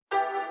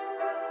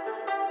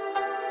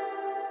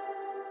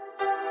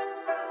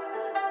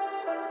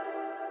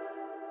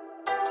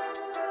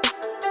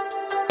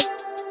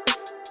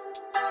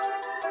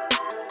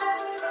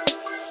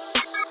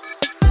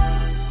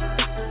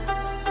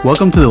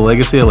Welcome to the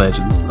Legacy of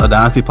Legends, a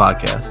Dynasty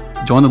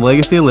podcast. Join the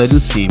Legacy of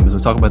Legends team as we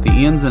talk about the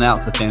ins and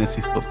outs of fantasy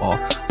football,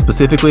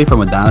 specifically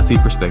from a Dynasty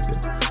perspective.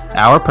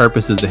 Our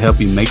purpose is to help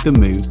you make the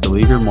moves to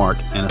leave your mark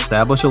and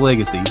establish a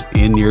legacy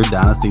in your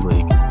Dynasty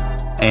league.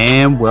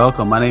 And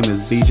welcome. My name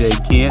is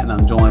BJ Kent, and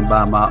I'm joined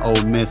by my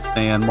Ole Miss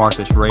fan,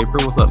 Marcus Raper.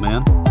 What's up,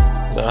 man?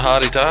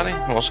 Hotty toddy.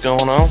 What's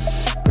going on?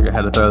 Figured I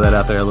had to throw that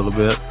out there a little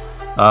bit.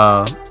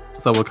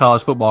 So with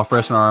college football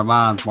fresh in our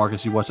minds,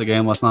 Marcus, you watched the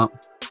game last night?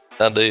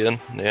 I did.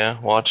 Yeah,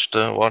 watched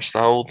the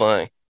whole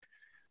thing.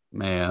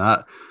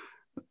 Man,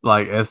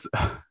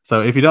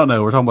 so if you don't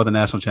know, we're talking about the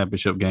national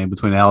championship game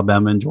between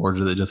Alabama and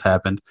Georgia that just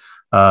happened.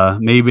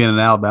 Me being an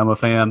Alabama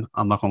fan,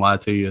 I'm not gonna lie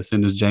to you. As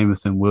soon as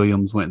Jamison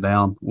Williams went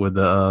down with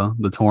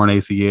the torn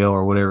ACL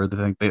or whatever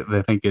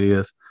they think it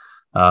is,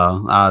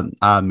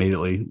 I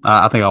immediately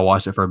I think I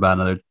watched it for about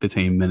another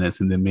 15 minutes,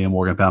 and then me and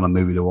Morgan found a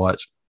movie to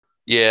watch.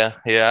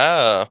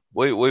 Yeah.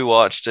 We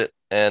watched it,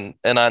 and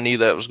I knew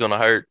that was going to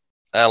hurt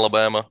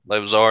Alabama. They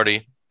was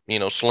already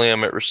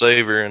slim at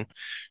receiver, and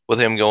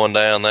with him going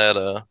down,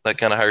 that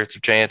kind of hurts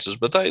their chances.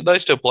 But they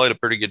still played a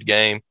pretty good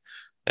game,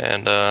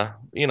 and I'm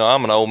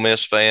an Ole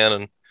Miss fan,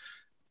 and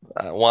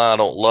why I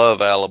don't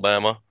love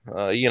Alabama,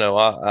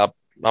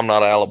 I'm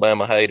not an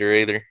Alabama hater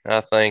either. I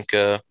think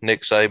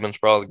Nick Saban's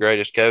probably the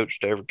greatest coach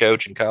to ever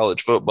coach in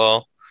college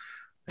football,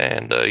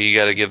 and you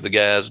got to give the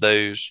guys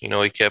dues. He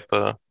kept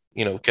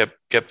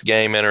kept the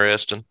game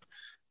interesting.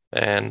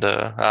 And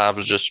I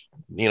was just,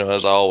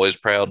 as always,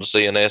 proud to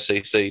see an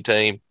SEC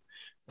team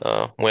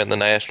win the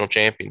national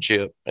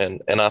championship.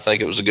 And I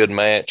think it was a good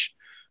match,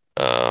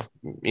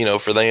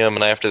 for them.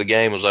 And after the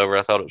game was over,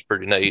 I thought it was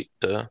pretty neat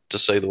to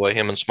see the way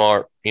him and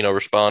Smart,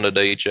 responded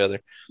to each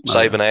other.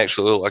 Saban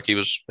actually looked like he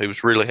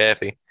was really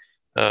happy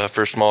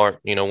for Smart,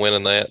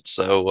 winning that.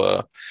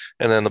 So,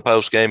 and then the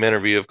post-game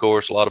interview, of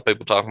course, a lot of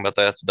people talking about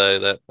that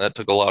today. That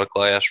took a lot of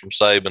class from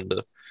Saban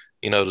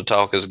to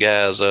talk his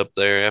guys up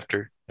there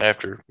after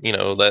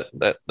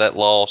that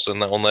loss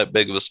and on that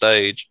big of a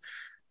stage.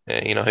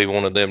 And, he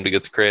wanted them to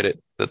get the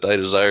credit that they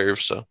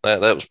deserve. So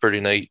that was pretty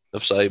neat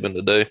of Saban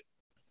to do.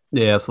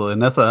 Yeah, absolutely.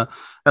 And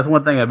that's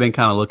one thing I've been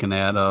kind of looking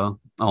at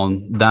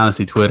on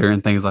Dynasty Twitter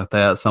and things like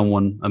that.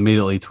 Someone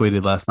immediately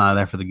tweeted last night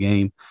after the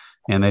game,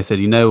 and they said,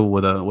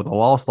 with a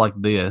loss like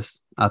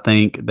this, I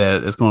think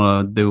that it's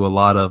going to do a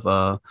lot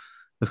of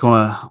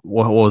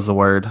what was the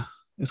word?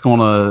 It's going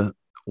to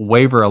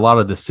waiver a lot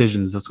of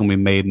decisions that's going to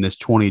be made in this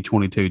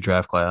 2022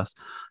 draft class.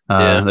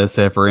 They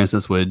said, for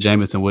instance, with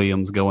Jamison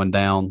Williams going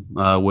down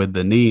with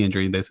the knee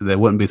injury, they said they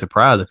wouldn't be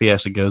surprised if he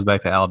actually goes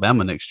back to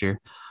Alabama next year,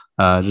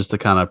 just to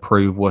kind of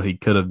prove what he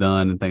could have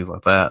done and things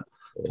like that.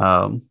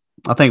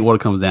 I think what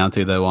it comes down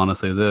to, though,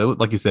 honestly, is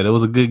like you said, it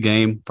was a good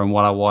game from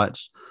what I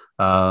watched.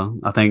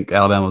 I think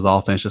Alabama's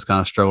offense just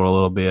kind of struggled a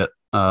little bit.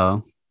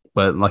 But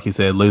like you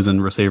said, losing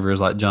receivers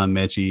like John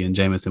Mechie and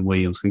Jamison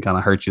Williams can kind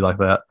of hurt you like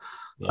that.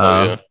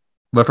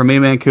 But for me,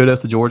 man,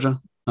 kudos to Georgia.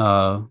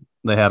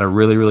 They had a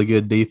really, really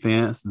good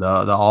defense.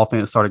 The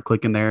offense started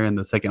clicking there in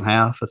the second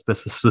half,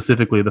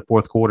 specifically the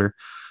fourth quarter.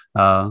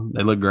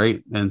 They look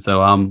great, and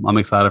so I'm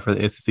excited for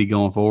the SEC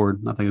going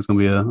forward. I think it's going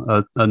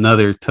to be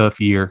another tough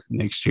year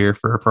next year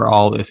for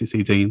all the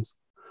SEC teams.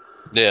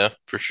 Yeah,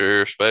 for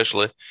sure.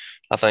 Especially,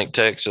 I think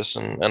Texas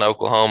and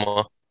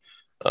Oklahoma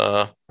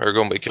are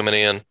going to be coming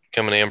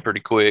in pretty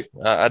quick.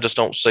 I just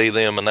don't see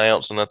them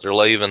announcing that they're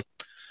leaving.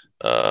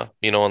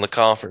 In the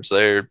conference,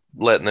 they're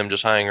letting them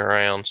just hang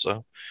around.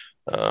 So,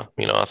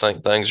 I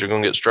think things are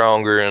going to get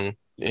stronger, and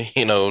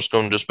it's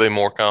going to just be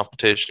more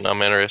competition.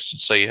 I'm interested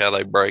to see how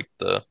they break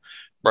the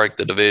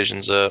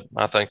divisions up.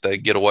 I think they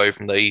get away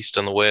from the East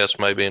and the West,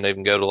 maybe, and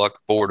even go to like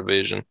a 4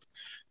 division,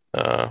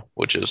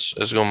 which is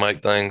going to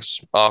make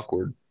things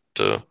awkward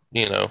to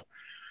kind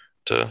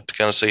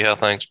of see how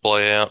things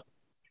play out.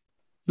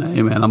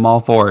 Hey, man, I'm all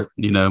for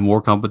it.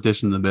 More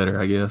competition, the better,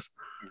 I guess.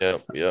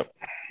 Yep.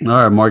 All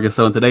right, Marcus.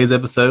 So in today's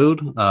episode,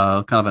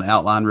 kind of an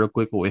outline real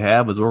quick, what we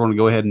have is we're going to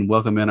go ahead and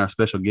welcome in our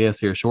special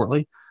guest here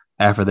shortly.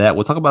 After that,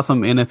 we'll talk about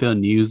some NFL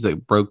news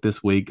that broke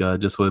this week,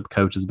 just with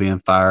coaches being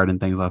fired and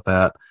things like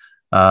that.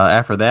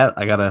 After that,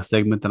 I got a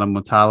segment that I'm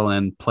going to title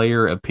in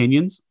Player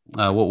Opinions.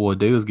 What we'll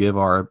do is give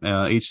all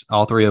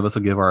three of us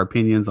will give our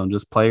opinions on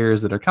just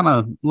players that are kind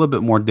of a little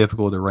bit more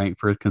difficult to rank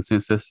for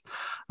consensus.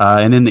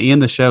 And in the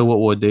end of the show, what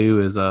we'll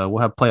do is we'll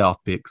have playoff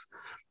picks.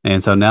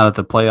 And so now that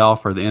the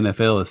playoff for the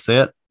NFL is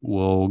set,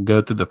 we'll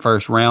go through the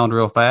first round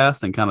real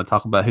fast and kind of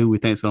talk about who we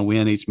think is going to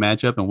win each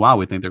matchup and why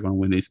we think they're going to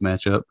win each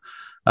matchup.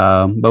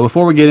 But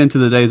before we get into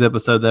today's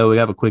episode, though, we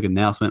have a quick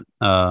announcement.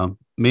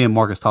 Me and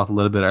Marcus talked a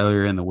little bit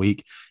earlier in the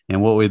week,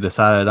 and what we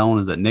decided on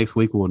is that next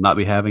week we will not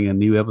be having a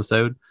new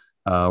episode.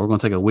 We're going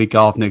to take a week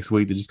off next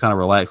week to just kind of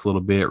relax a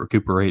little bit,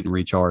 recuperate, and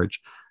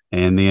recharge.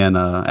 And then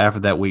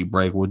after that week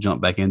break, we'll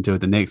jump back into it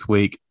the next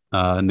week.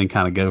 And then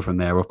kind of go from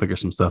there. We'll figure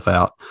some stuff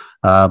out.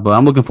 But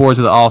I'm looking forward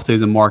to the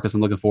offseason, Marcus. I'm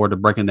looking forward to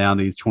breaking down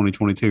these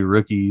 2022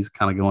 rookies,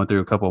 kind of going through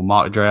a couple of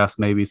mock drafts,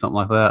 maybe something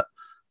like that.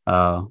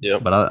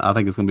 But I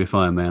think it's going to be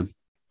fun, man.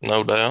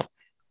 No doubt.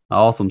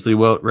 Awesome. So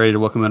you ready to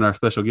welcome in our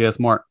special guest,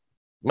 Mark?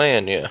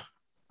 Man, yeah.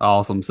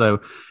 Awesome.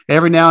 So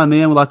every now and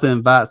then we like to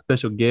invite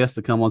special guests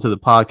to come onto the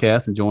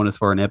podcast and join us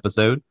for an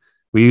episode.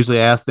 We usually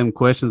ask them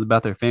questions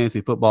about their fantasy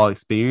football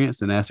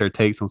experience and ask their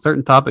takes on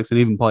certain topics and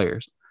even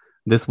players.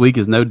 This week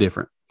is no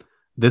different.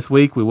 This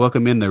week we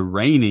welcome in the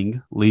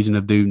reigning Legion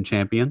of Doom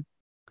champion.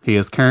 He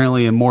is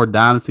currently in more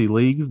Dynasty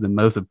leagues than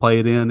most have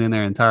played in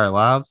their entire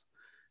lives.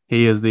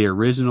 He is the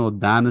original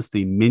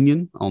Dynasty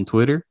Minion on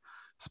Twitter.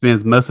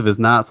 Spends most of his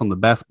nights on the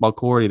basketball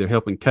court, either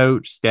helping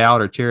coach, scout,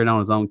 or cheering on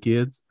his own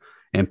kids,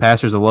 and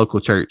pastors a local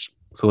church.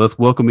 So let's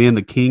welcome in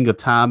the king of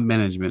time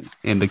management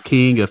and the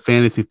king of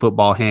fantasy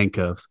football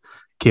handcuffs,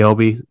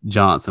 Kelby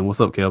Johnson.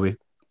 What's up, Kelby?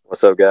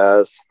 What's up,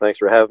 guys? Thanks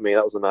for having me.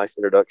 That was a nice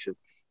introduction.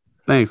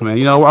 Thanks, man.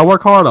 You know, I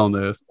work hard on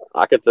this.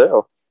 I could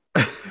tell.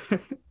 All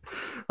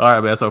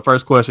right, man. So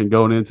first question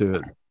going into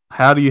it.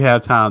 How do you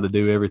have time to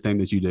do everything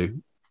that you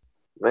do?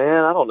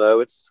 Man, I don't know.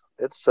 It's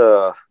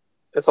a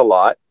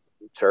lot.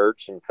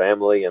 Church and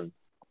family and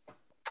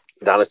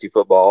Dynasty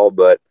football,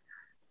 but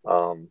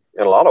in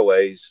a lot of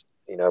ways,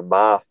 you know,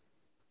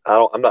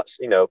 I'm not,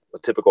 you know, a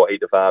typical 8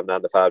 to 5,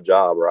 9 to 5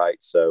 job, right?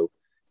 So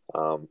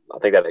I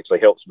think that actually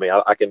helps me.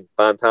 I can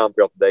find time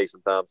throughout the day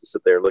sometimes to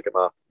sit there and look at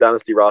my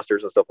Dynasty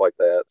rosters and stuff like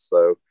that.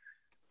 So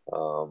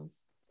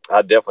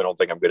I definitely don't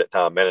think I'm good at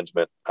time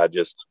management. I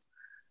just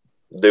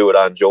do what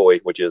I enjoy,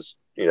 which is,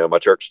 you know, my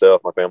church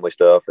stuff, my family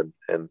stuff,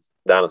 and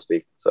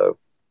Dynasty. So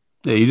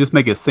yeah, you just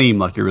make it seem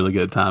like you're really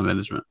good at time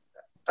management.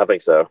 I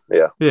think so.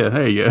 Yeah. Yeah,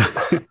 there you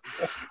go.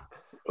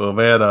 Well,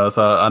 man,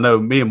 so I know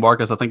me and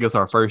Marcus, I think it's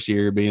our first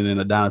year being in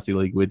a Dynasty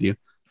league with you.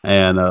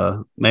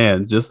 And,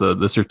 man, just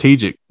the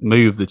strategic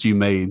moves that you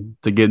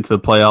made to get into the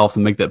playoffs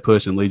and make that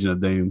push in Legion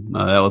of Doom,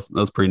 that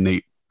was pretty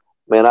neat.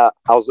 Man, I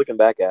was looking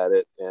back at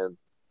it, and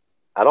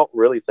I don't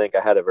really think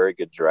I had a very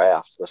good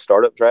draft, a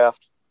startup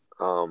draft.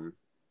 I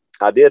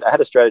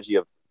had a strategy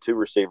of 2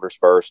 receivers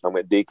first. I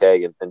went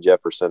DK and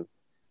Jefferson.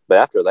 But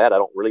after that, I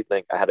don't really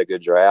think I had a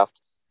good draft.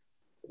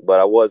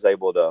 But I was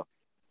able to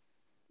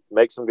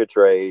make some good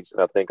trades,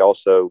 and I think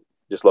also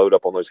just load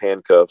up on those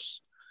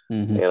handcuffs.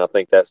 Mm-hmm. And I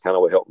think that's kind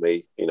of what helped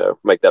me, you know,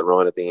 make that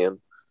run at the end.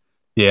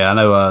 Yeah, I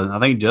know. I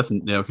think Justin,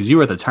 you know, because you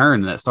were at the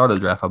turn in that start of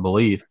the draft, I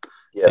believe.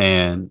 Yes.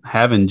 And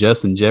having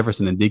Justin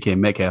Jefferson and DK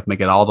Metcalf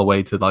make it all the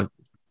way to like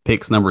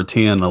picks number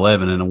 10,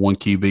 11 in a 1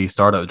 QB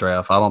startup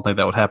draft, I don't think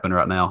that would happen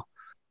right now.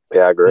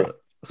 Yeah, I agree.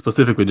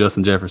 Specifically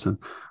Justin Jefferson.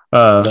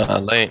 No,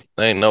 they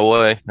ain't no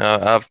way.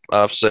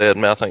 I've said,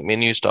 I think me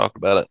and you talked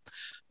about it.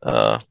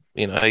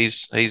 You know,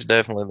 he's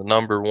definitely the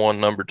number 1,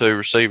 number 2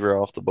 receiver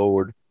off the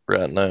board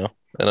right now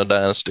in a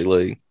Dynasty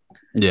league.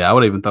 Yeah, I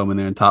would even throw him in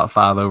there in top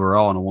 5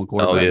 overall in a 1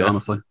 quarterback,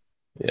 honestly.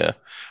 Yeah.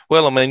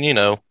 Well, I mean, you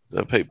know,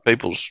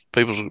 people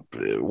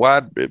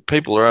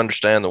are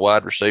understand the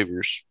wide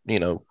receivers, you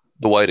know,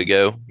 the way to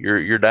go.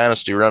 Your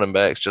Dynasty running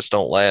backs just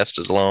don't last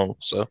as long.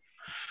 So,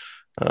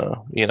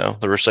 you know,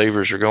 the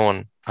receivers are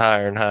going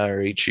higher and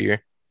higher each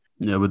year.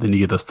 Yeah, but then you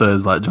get the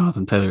studs like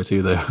Jonathan Taylor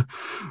too, though.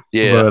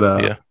 Yeah,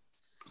 but, yeah.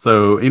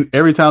 So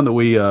every time that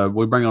we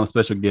bring on a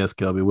special guest,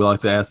 Kelby, we like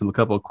to ask them a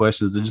couple of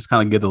questions to just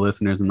kind of give the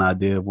listeners an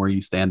idea of where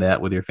you stand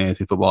at with your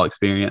fantasy football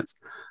experience.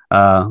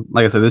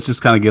 Like I said, this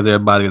just kind of gives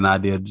everybody an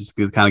idea, just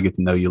to kind of get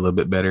to know you a little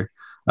bit better.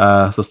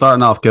 So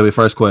starting off, Kelby,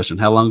 first question: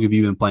 how long have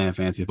you been playing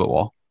fantasy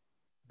football?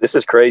 This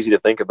is crazy to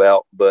think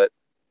about, but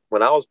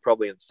when I was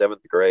probably in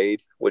 7th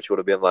grade, which would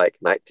have been like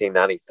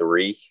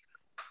 1993,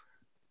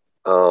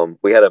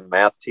 we had a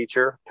math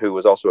teacher who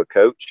was also a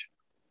coach.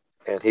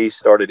 And he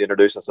started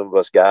introducing some of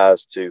us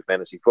guys to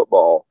fantasy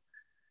football.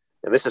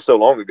 And this is so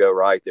long ago,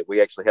 right, that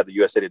we actually had the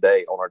USA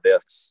Today on our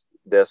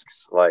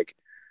desks, like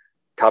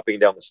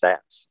copying down the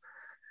stats.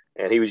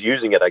 And he was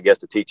using it, I guess,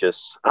 to teach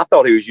us. I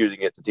thought he was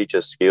using it to teach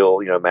us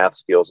skill, you know, math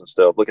skills and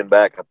stuff. Looking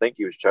back, I think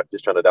he was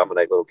just trying to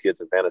dominate little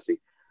kids in fantasy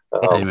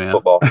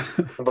football.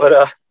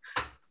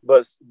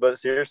 But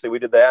seriously, we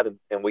did that,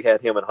 and we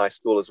had him in high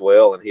school as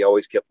well, and he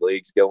always kept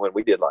leagues going.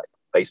 We did like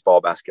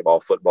baseball, basketball,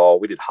 football.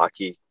 We did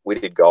hockey. We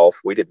did golf.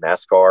 We did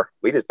NASCAR.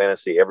 We did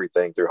fantasy,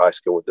 everything through high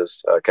school with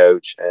this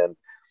coach.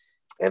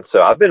 And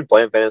so I've been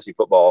playing fantasy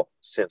football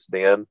since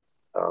then.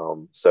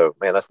 So,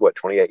 man, that's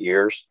 28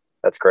 years.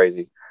 That's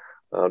crazy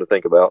to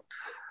think about.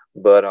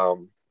 But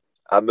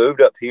I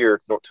moved up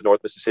here to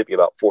North Mississippi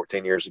about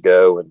 14 years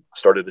ago and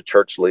started a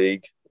church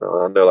league.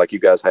 I know like you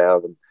guys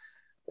have.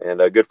 And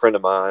a good friend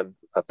of mine,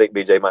 I think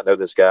BJ might know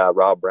this guy,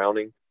 Rob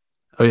Browning.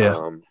 Oh,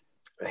 yeah.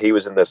 He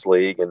was in this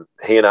league, and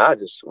he and I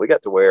we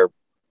got to where,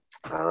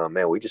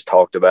 man, we just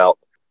talked about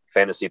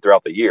fantasy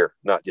throughout the year,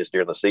 not just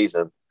during the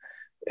season.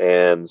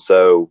 And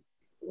so,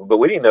 but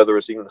we didn't know there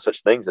was even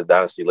such things as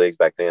dynasty leagues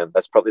back then.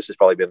 This has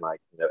probably been like,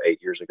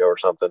 8 years ago or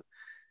something.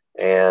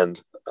 And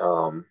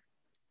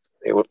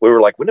we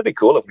were like, wouldn't it be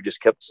cool if we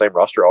just kept the same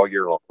roster all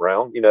year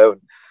round,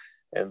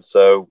 And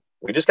so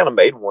we just kind of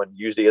made one,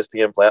 used the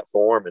ESPN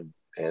platform,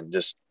 and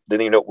just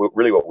didn't even know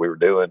really what we were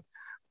doing.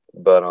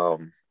 But,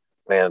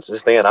 man,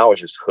 since then I was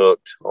just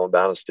hooked on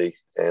Dynasty.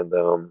 And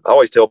I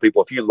always tell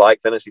people, if you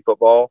like fantasy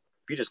football,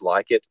 if you just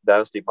like it,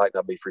 Dynasty might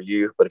not be for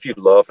you. But if you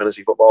love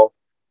fantasy football,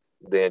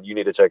 then you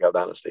need to check out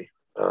Dynasty.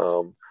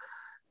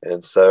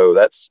 And so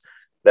that's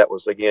that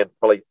was, again,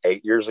 probably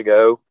 8 years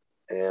ago.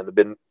 And I've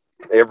been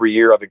every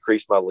year I've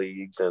increased my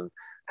leagues and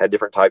had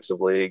different types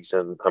of leagues.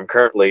 And I'm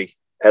currently,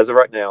 as of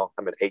right now,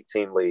 I'm in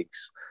 18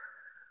 leagues.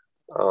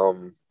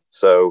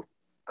 So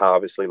I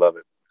obviously love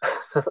it.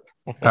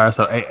 All right,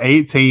 so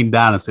 18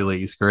 dynasty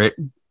leagues, correct?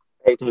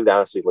 18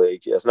 dynasty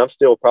leagues, yes. And I'm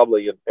still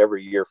probably in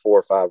every year 4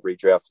 or 5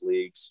 redraft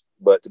leagues.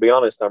 But to be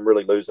honest, I'm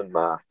really losing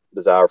my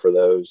desire for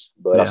those.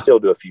 But I still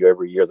do a few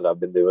every year that I've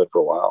been doing for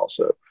a while.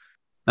 So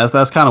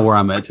that's kind of where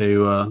I'm at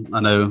too. I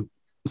know.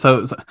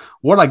 So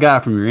what I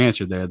got from your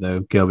answer there,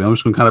 though, Kelby, I'm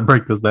just going to kind of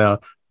break this down.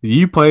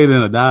 You played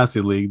in a dynasty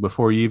league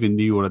before you even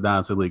knew what a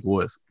dynasty league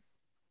was.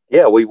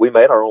 Yeah, we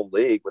made our own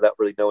league without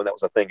really knowing that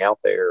was a thing out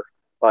there.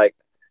 Like,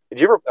 did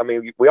you ever? I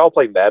mean, we all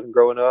played Madden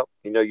growing up.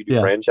 You do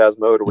franchise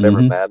mode or whatever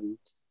in Madden.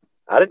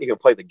 I didn't even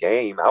play the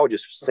game. I would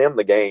just sim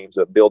the games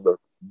and build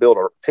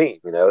our team.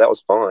 That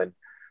was fun.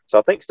 So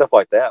I think stuff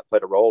like that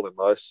played a role in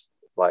us.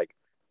 Like,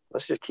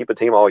 let's just keep a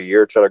team all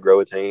year, try to grow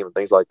a team and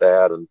things like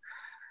that. And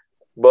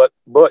but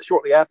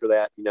shortly after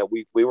that,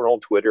 we were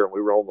on Twitter and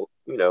we were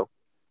on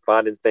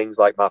finding things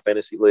like My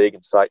Fantasy League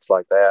and sites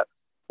like that.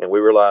 And we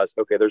realized,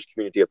 okay, there's a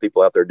community of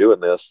people out there doing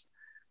this.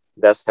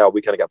 That's how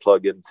we kind of got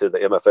plugged into the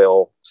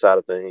MFL side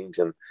of things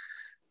and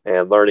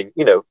learning,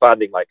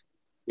 finding like,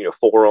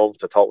 forums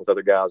to talk with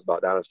other guys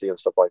about Dynasty and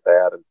stuff like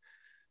that.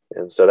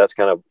 And so that's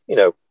kind of,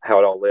 how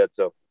it all led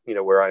to,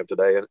 where I am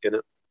today in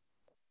it.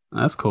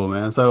 That's cool,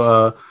 man.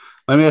 So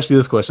let me ask you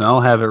this question. I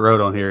don't have it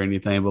wrote on here or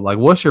anything, but like,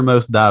 what's your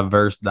most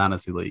diverse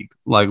Dynasty league?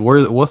 Like,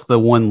 what's the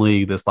one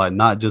league that's like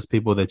not just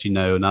people that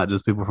not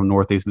just people from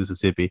Northeast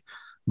Mississippi,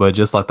 but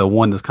just like the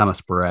one that's kind of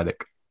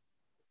sporadic?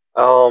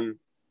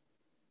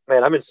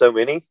 Man, I'm in so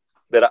many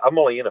that I'm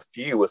only in a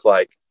few with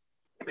like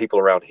people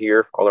around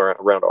here, all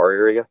around our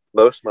area.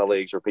 Most of my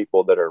leagues are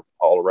people that are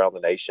all around the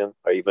nation,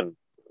 or even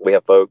we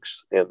have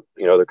folks in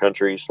other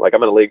countries. Like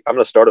I'm in a league, I'm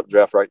in a startup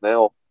draft right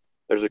now.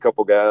 There's a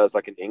couple guys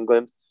like in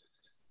England,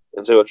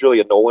 and so it's really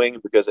annoying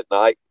because at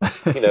night,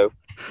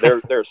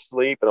 they're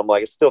asleep, and I'm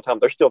like, it's still time.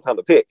 There's still time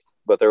to pick,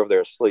 but they're over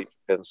there asleep,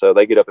 and so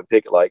they get up and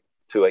pick at like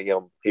 2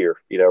 a.m. here,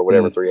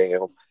 whatever 3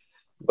 a.m.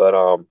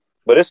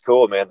 But it's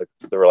cool, man.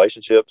 The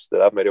relationships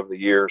that I've made over the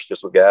years,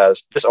 just with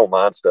guys, just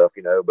online stuff,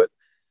 But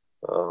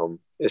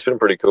it's been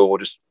pretty cool.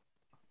 Just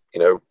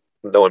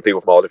knowing people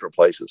from all different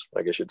places,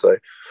 I guess you'd say.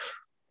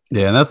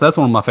 Yeah, and that's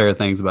one of my favorite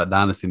things about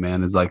Dynasty,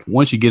 man. Is like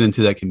once you get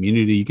into that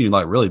community, you can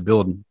like really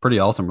build pretty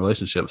awesome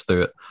relationships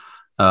through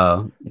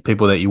it.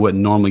 People that you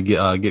wouldn't normally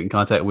get in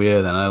contact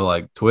with. And I know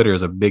like Twitter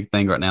is a big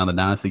thing right now in the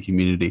Dynasty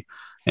community,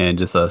 and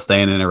just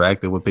staying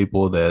interactive with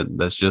people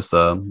that's just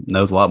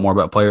knows a lot more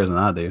about players than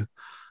I do.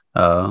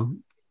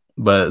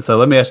 But so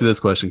let me ask you this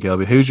question,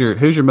 Kelby. Who's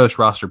your most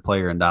rostered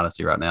player in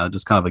Dynasty right now?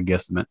 Just kind of a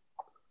guesstimate.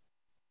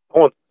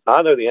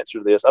 I know the answer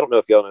to this. I don't know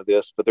if y'all know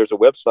this, but there's a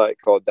website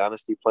called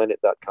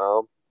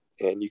dynastyplanet.com,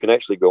 and you can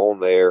actually go on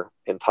there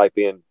and type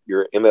in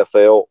your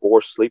MFL or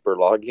sleeper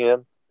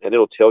login, and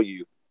it'll tell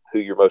you who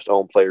your most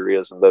owned player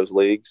is in those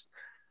leagues.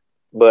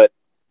 But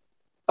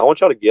I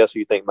want y'all to guess who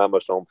you think my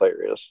most owned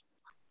player is.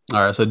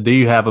 All right. So do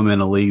you have them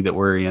in a league that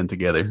we're in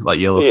together, like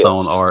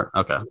Yellowstone or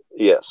okay?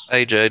 Yes.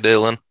 AJ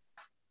Dillon.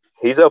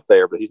 He's up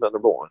there, but he's not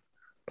number one.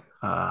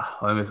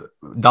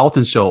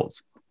 Dalton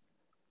Schultz.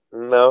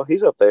 No,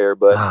 he's up there,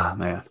 but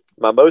man,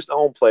 my most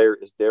owned player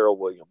is Darrell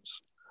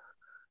Williams.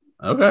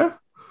 Okay.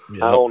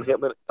 Yep. I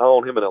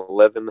own him in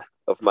 11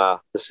 of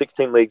the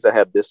 16 leagues I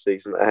had this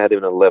season. I had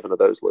him in 11 of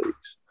those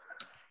leagues.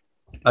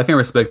 I can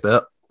respect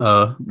that.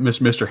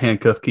 Mr.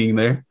 Handcuff King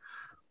there.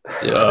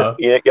 Yeah.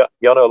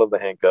 Y'all know I love the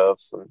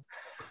handcuffs. And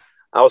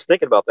I was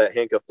thinking about that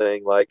handcuff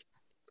thing. Like,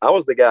 I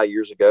was the guy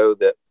years ago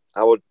that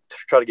I would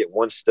try to get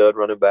one stud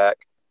running back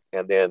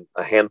and then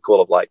a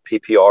handful of like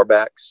PPR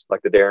backs,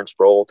 like the Darren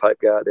Sproles type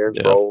guy,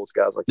 Sproles,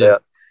 guys like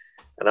that.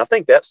 And I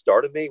think that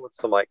started me with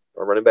some like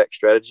a running back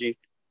strategy.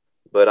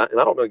 But I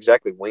don't know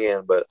exactly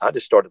when, but I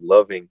just started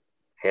loving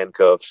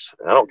handcuffs.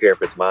 I don't care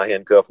if it's my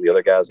handcuff or the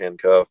other guy's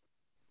handcuff.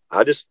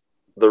 Here's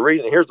the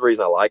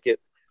reason I like it.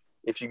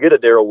 If you get a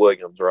Darrell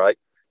Williams, right,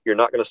 you're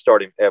not going to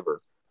start him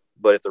ever.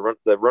 But if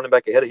the running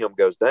back ahead of him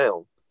goes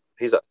down,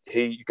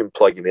 you can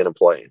plug him in and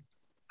play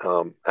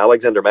him.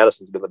 Alexander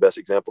Madison's been the best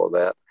example of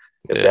that.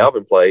 If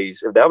Dalvin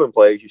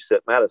plays, you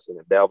set Madison.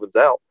 If Dalvin's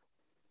out,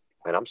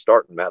 and I'm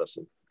starting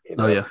Madison.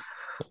 Oh yeah.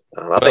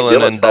 I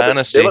think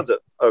Dynasty.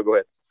 Go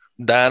ahead.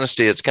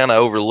 Dynasty, it's kind of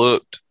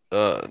overlooked.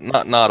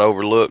 Not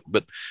overlooked,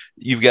 but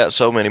you've got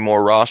so many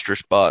more roster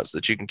spots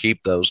that you can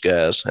keep those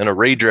guys. In a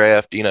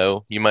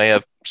redraft, you may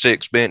have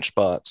 6 bench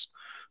spots.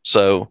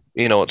 So,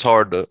 it's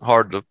hard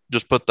to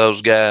just put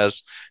those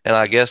guys. And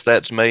I guess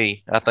that's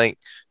me. I think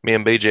me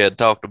and BJ had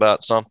talked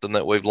about something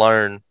that we've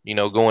learned,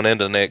 going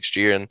into next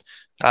year. And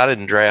I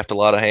didn't draft a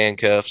lot of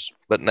handcuffs,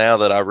 but now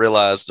that I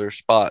realize there's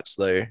spots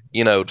there,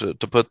 to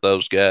put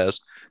those guys,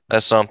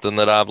 that's something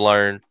that I've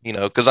learned,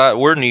 because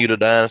we're new to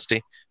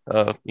Dynasty,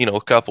 a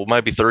couple,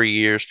 maybe 3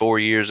 years, 4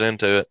 years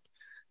into it.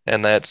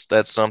 And that's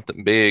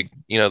something big,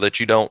 that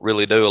you don't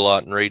really do a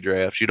lot in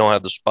redrafts. You don't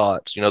have the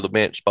spots, the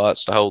bench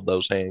spots to hold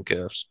those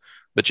handcuffs.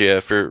 But yeah,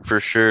 for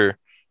sure,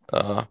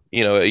 at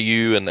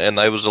U, and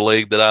they was a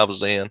league that I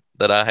was in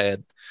that I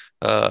had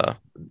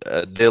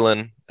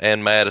Dylan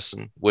and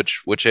Madison,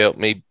 which helped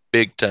me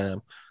big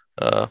time,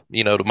 to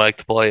make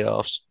the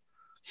playoffs.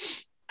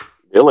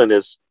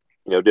 Dylan's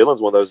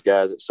one of those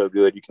guys that's so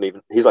good.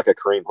 He's like a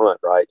Kareem Hunt,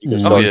 right? You can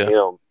start him.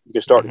 You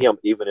can start him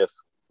even if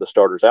the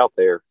starter's out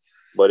there.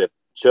 But if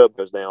Chubb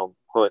goes down,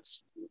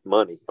 Hunt's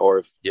money.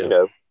 Or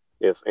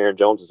if Aaron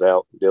Jones is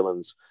out,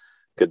 Dylan's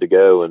good to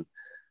go.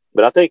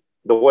 But I think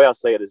the way I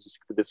say it is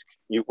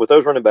with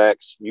those running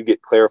backs, you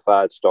get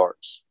clarified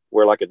starts.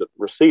 Where like a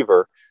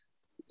receiver,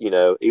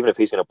 even if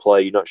he's going to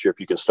play, you're not sure if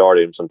you can start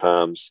him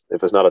sometimes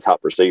if it's not a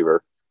top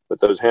receiver. But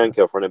those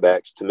handcuff running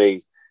backs, to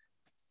me,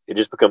 it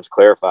just becomes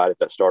clarified if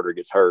that starter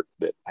gets hurt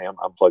that, hey, I'm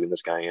plugging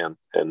this guy in.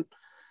 And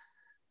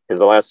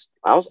in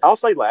I'll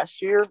say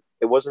last year,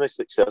 it wasn't as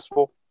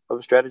successful of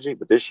a strategy,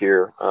 but this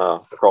year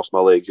across my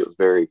leagues, it was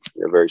very,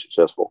 very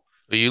successful.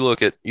 You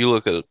look at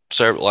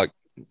several, like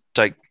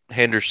take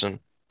Henderson,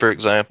 for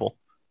example,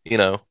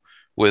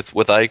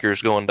 with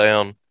Akers going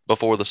down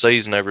before the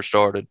season ever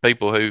started,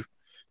 people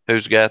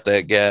who's got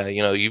that guy,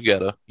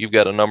 you've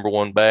got a number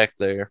one back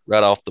there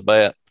right off the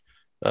bat,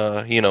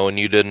 and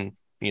you didn't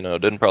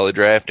probably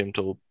draft him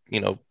till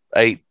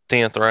 8th,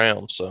 10th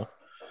round. So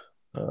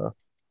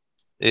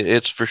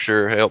it's for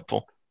sure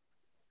helpful.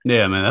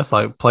 Yeah, man, that's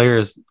like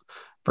players.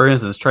 For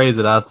instance, trades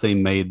that I've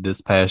seen made this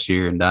past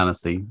year in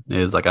Dynasty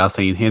is like I've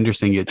seen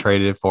Henderson get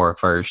traded for a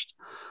first.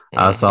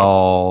 Mm-hmm. I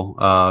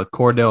saw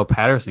Cordell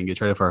Patterson get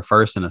traded for a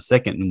first and a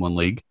second in one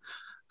league.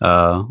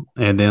 And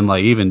then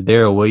like even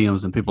Darrell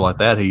Williams and people like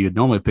that who you'd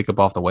normally pick up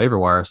off the waiver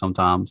wire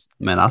sometimes,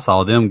 man, I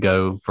saw them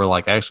go for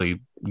like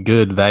actually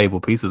good, valuable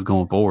pieces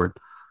going forward.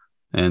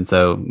 And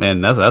so, man,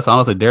 that's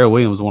honestly Darrell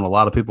Williams won a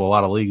lot of people a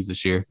lot of leagues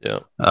this year. Yeah.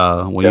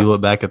 When you look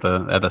back at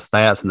the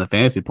stats and the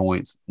fantasy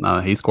points,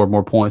 he scored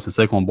more points than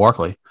Saquon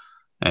Barkley.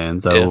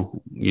 And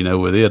so,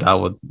 with it, I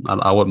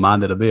wouldn't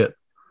mind it a bit.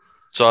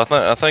 So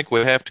I think we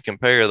have to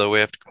compare though. We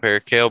have to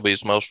compare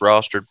Kelby's most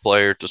rostered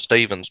player to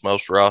Steven's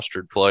most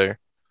rostered player.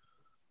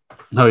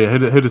 Oh yeah,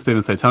 who did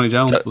Steven say? Tony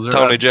Jones?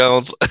 Tony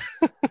Jones.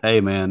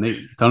 Hey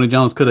man, Tony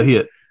Jones could have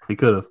hit. He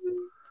could have.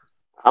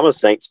 I'm a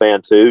Saints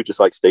fan too, just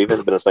like Steven.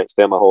 I've been a Saints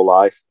fan my whole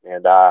life,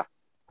 and I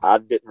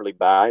didn't really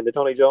buy into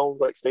Tony Jones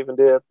like Steven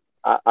did.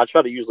 I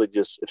try to usually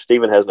just, if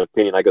Steven has an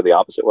opinion, I go the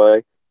opposite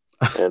way,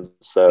 and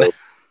so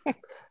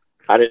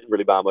I didn't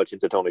really buy much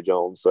into Tony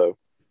Jones. So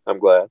I'm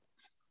glad.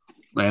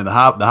 Man, the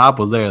hype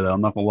was there though. I'm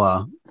not gonna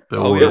lie.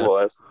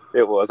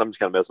 It was. I'm just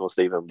kind of messing with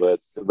Steven, but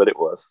it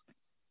was.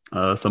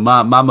 So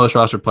my most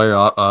rostered player,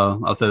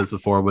 I've said this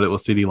before, but it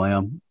was CeeDee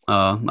Lamb.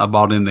 I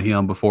bought into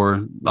him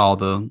before all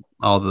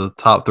the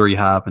top 3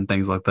 hype and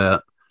things like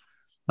that.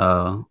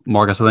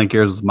 Marcus, I think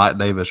yours was Mike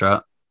Davis,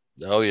 right?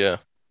 Oh yeah.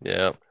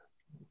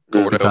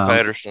 Cordell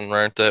Patterson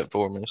ranked that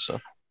for me. So.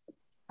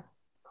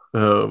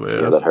 Oh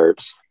man, yeah, that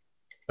hurts.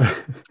 All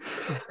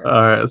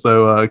right,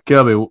 so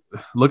Kelby,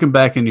 looking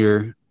back in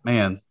your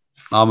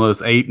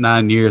almost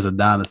 8-9 years of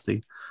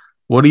Dynasty,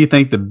 what do you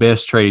think the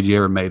best trade you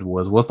ever made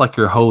was? What's like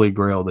your holy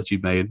grail that you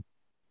made?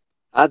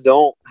 I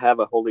don't have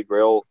a holy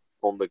grail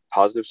on the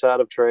positive side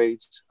of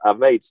trades. I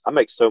make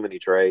so many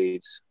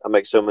trades. I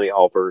make so many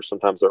offers.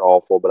 Sometimes they're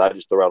awful, but I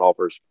just throw out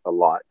offers a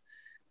lot.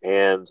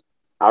 And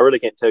I really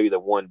can't tell you the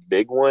one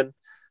big one,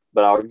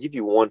 but I'll give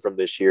you one from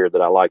this year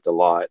that I liked a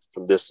lot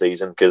from this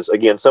season. Because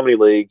again, so many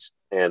leagues,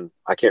 and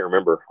I can't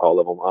remember all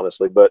of them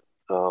honestly, but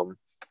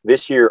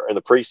this year in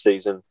the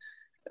preseason,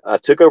 I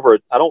took over.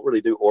 I don't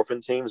really do orphan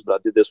teams, but I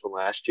did this one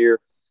last year.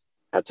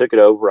 I took it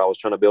over. I was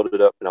trying to build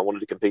it up, and I wanted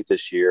to compete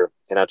this year.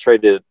 And I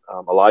traded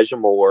Elijah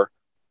Moore,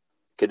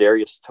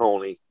 Kadarius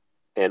Toney,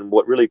 and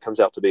what really comes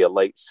out to be a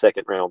late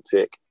second-round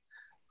pick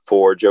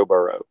for Joe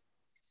Burrow.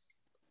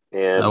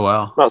 And oh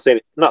wow, not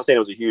saying it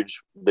was a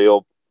huge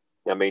deal.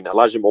 I mean,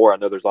 Elijah Moore, I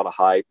know there's a lot of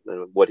hype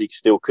and what he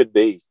still could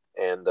be,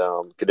 and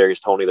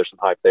Kadarius Toney, there's some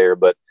hype there.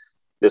 But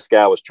this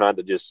guy was trying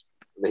to just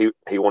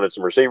he wanted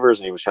some receivers,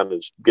 and he was trying to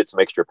just get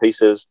some extra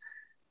pieces.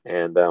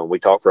 And we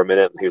talked for a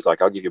minute, and he was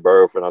like, "I'll give you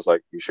Burrow." And I was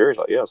like, "You sure?" He's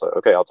like, "Yeah." I was like,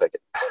 "Okay, I'll take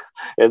it."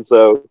 And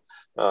so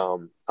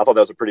I thought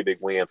that was a pretty big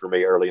win for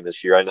me early in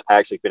this year. I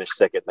actually finished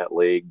second in that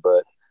league,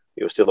 but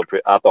it was still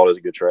I thought it was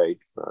a good trade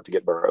to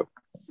get Burrow.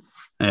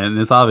 And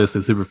it's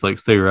obviously super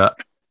flex too, right?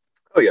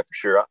 Oh yeah, for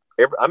sure.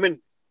 I'm in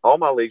all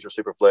my leagues are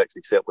super flex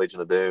except Legion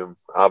of Doom.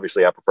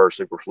 Obviously, I prefer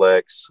super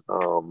flex,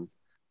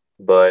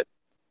 but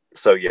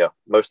so yeah,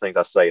 most things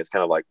I say it's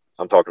kind of like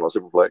I'm talking about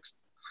super flex.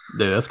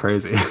 Dude, that's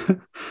crazy.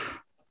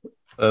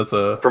 That's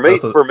a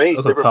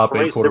top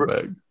 8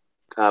 quarterback.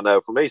 I know.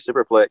 For me,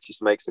 super flex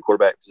just makes the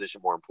quarterback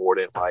position more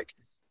important. Like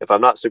if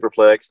I'm not super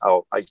flex,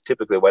 I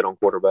typically wait on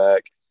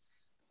quarterback.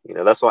 You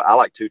know, that's why I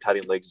like 2 tight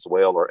end leagues as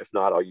well. Or if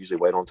not, I'll usually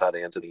wait on tight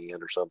end to the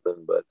end or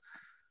something. But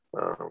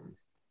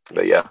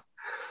yeah.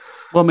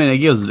 Well, I mean, it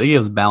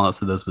gives balance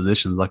to those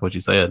positions, like what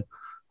you said,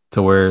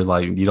 to where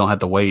like you don't have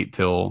to wait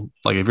till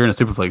like if you're in a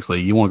super flex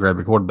league, you want to grab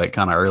your quarterback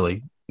kind of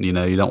early. You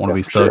know, you don't want to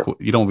be stuck. Sure.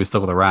 You don't want to be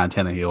stuck with a Ryan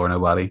Tannehill or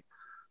nobody.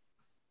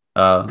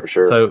 For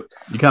sure. So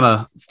you kind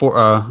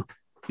of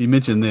you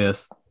mentioned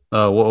this.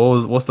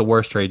 what's the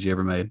worst trade you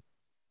ever made?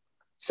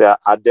 See,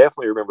 I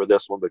definitely remember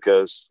this one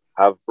because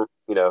I've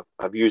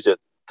used it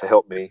to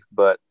help me.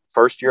 But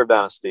first year of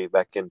Dynasty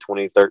back in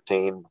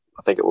 2013,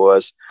 I think it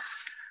was,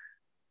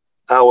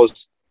 I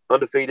was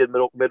undefeated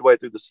midway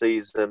through the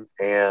season,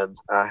 and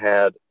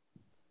I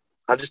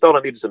just thought I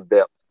needed some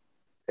depth,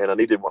 and I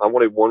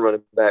wanted one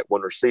running back,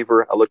 one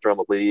receiver. I looked around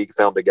the league,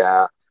 found a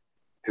guy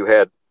who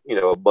had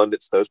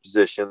abundance those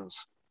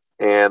positions,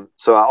 and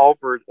so I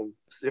offered. And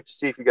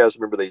see if you guys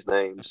remember these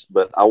names,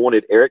 but I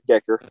wanted Eric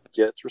Decker,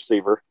 Jets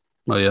receiver.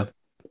 Oh yeah,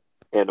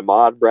 and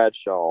Ahmad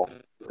Bradshaw,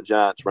 the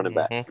Giants running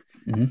back.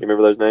 Mm-hmm. You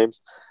remember those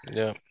names?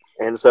 Yeah.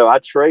 And so I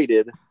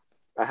traded.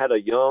 I had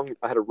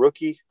a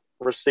rookie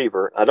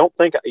receiver. I don't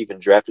think I even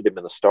drafted him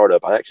in the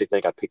startup. I actually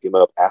think I picked him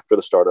up after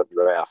the startup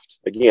draft.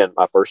 Again,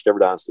 my first ever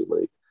Dynasty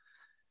league.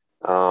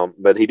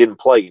 But he didn't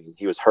play.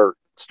 He was hurt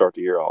to start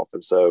the year off.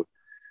 And so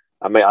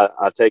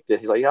I take that.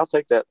 He's like, yeah, I'll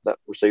take that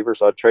receiver.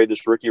 So I trade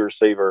this rookie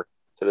receiver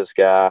to this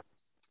guy,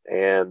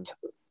 and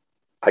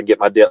I get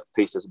my depth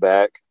pieces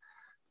back.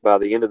 By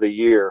the end of the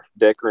year,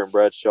 Decker and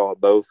Bradshaw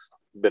have both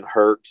been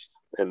hurt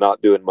and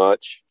not doing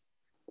much.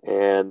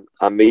 And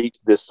I meet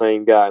this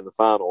same guy in the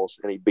finals,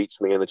 and he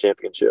beats me in the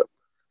championship.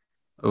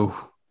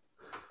 Oh.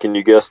 Can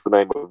you guess the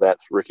name of that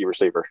rookie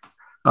receiver?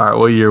 All right.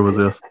 What year was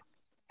this?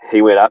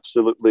 He went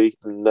absolutely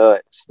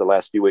nuts the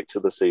last few weeks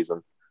of the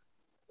season.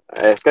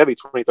 It's got to be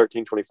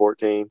 2013,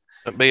 2014.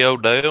 That'd be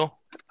Odell.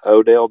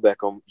 Odell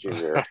Beckham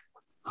Jr.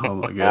 Oh,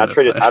 my God.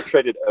 I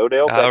traded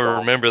Odell Beckham. I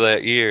remember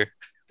that year.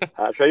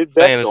 I traded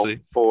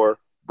Beckham for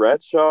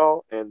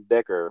Bradshaw and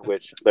Decker,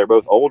 which they're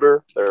both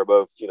older. They're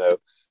both,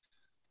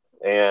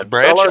 and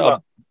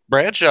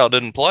Bradshaw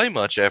didn't play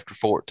much after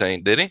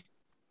 14, did he?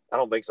 I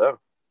don't think so.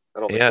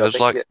 It was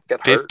like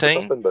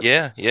 15.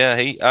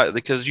 Yeah.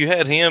 Because you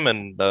had him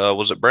and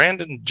was it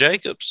Brandon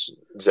Jacobs?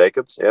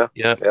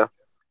 Yeah.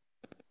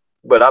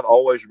 But I've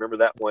always remembered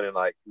that one, and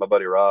like my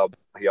buddy Rob,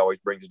 he always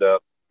brings it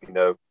up,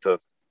 to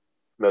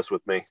mess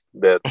with me.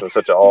 That was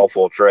such an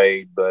awful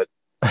trade, but.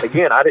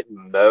 Again, I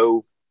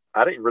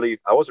wasn't really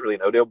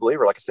an Odell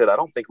believer. Like I said, I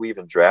don't think we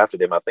even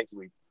drafted him. I think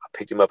I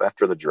picked him up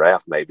after the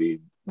draft, maybe.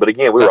 But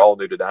again, we were all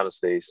new to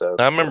Dynasty. So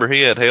I remember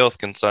he had health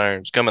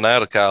concerns coming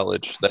out of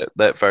college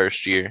that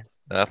first year.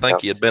 I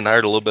think he had been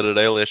hurt a little bit at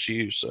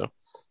LSU. So,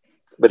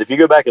 but if you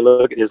go back and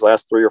look at his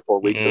last 3 or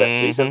 4 weeks of that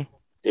season,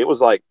 it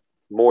was like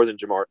more than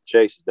Jamar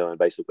Chase has done,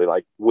 basically,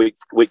 like week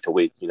to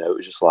week. It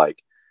was just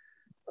like,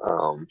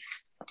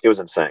 it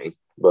was insane.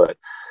 But.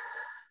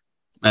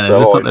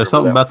 And there's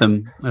something about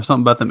them. There's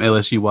something about them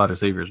LSU wide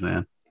receivers,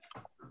 man.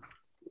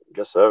 I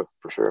guess so,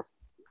 for sure.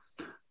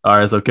 All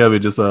right, so Kobe,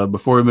 just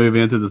before we move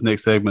into this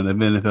next segment of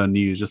NFL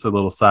news, just a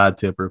little side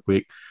tip, real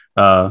quick.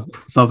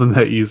 Something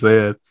that you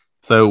said.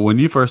 So when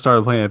you first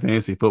started playing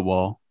fantasy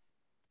football,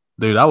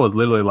 dude, I was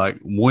literally like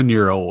 1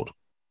 year old.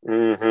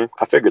 Mm-hmm.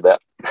 I figured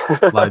that.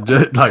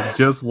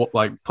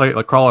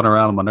 like crawling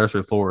around on my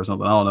nursery floor or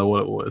something. I don't know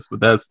what it was, but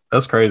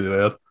that's crazy,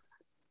 man.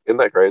 Isn't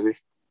that crazy?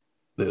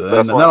 Dude,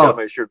 that's why I've got to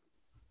make sure.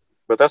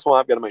 But that's why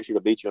I've got to make sure to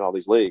beat you in all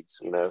these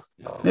leagues,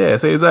 Yeah,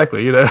 see,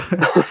 exactly,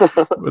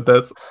 But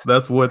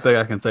that's one thing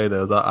I can say,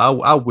 though, is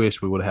I wish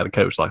we would have had a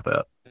coach like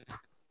that.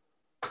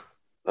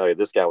 Oh, yeah,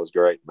 this guy was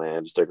great,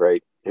 man. He's a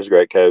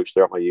great coach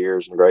throughout my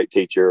years, and a great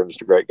teacher, and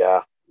just a great guy.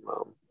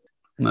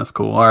 That's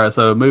cool. All right,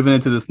 so moving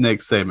into this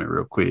next segment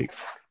real quick.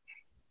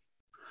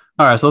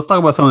 All right, so let's talk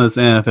about some of this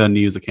NFL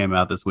news that came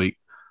out this week.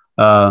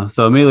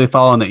 So immediately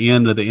following the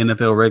end of the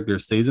NFL regular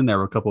season, there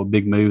were a couple of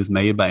big moves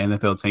made by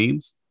NFL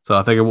teams. So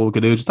I figured what we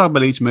could do is just talk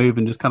about each move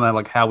and just kind of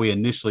like how we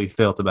initially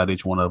felt about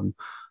each one of them.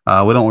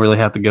 We don't really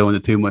have to go into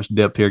too much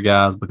depth here,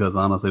 guys, because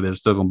honestly, there's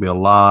still going to be a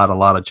lot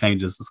of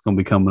changes that's going to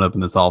be coming up in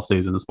this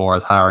offseason as far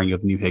as hiring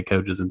of new head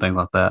coaches and things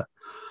like that.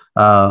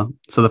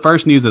 So the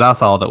first news that I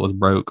saw that was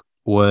broke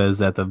was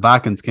that the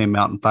Vikings came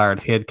out and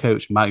fired head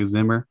coach Mike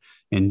Zimmer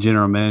and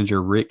general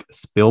manager Rick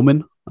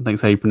Spielman. I think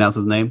that's how you pronounce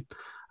his name.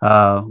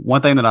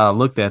 One thing that I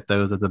looked at,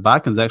 though, is that the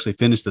Vikings actually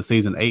finished the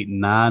season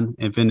 8-9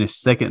 and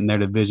finished second in their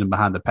division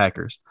behind the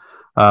Packers.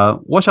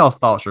 What's y'all's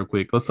thoughts real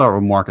quick? Let's start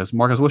with Marcus.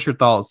 Marcus, what's your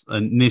thoughts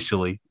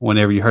initially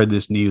whenever you heard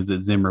this news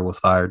that Zimmer was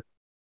fired?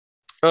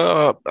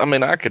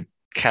 I could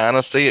kind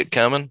of see it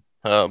coming,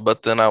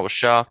 but then I was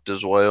shocked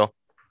as well.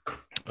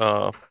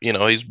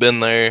 He's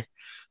been there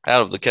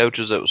out of the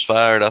coaches that was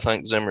fired. I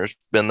think Zimmer's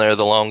been there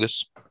the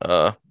longest.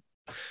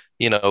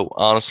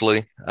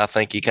 Honestly, I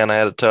think he kind of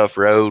had a tough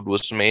road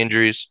with some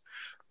injuries.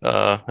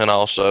 And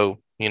also,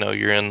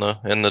 you're in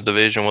the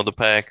division with the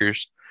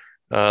Packers.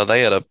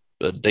 They had a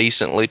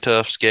decently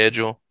tough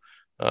schedule.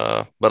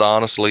 But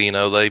honestly,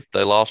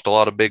 they lost a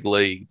lot of big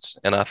leads.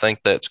 And I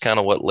think that's kind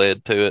of what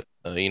led to it.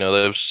 There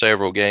was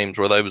several games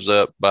where they was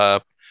up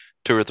by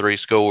 2 or 3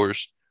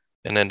 scores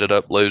and ended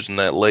up losing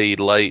that lead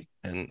late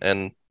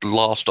and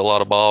lost a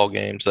lot of ball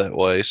games that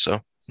way. So,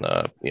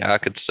 I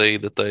could see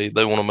that they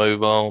want to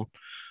move on.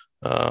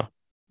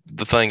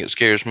 The thing that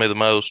scares me the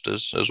most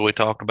is, as we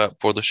talked about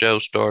before the show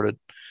started,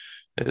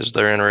 is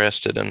they're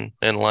interested in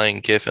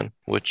Lane Kiffin,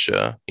 which,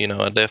 I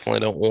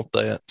definitely don't want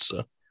that.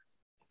 So,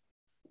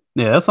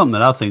 Yeah, that's something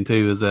that I've seen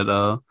too. Is that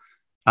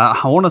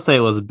I want to say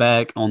it was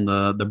back on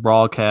the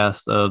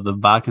broadcast of the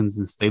Vikings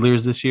and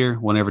Steelers this year,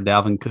 whenever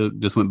Dalvin Cook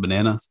just went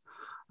bananas.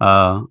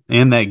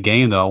 In that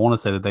game, though, I want to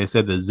say that they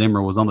said that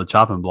Zimmer was on the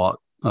chopping block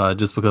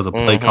just because of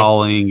play Mm-hmm.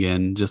 calling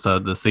and just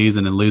the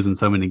season and losing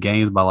so many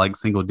games by like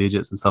single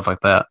digits and stuff like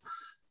that.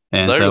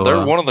 And They're so,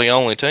 they're one of the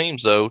only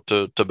teams though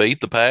to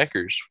beat the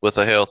Packers with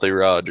a healthy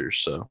Rodgers.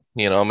 So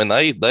I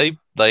mean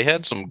they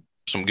had some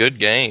good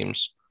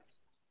games.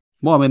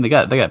 well, I mean, they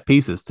got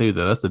pieces too,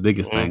 though. That's the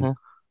biggest thing.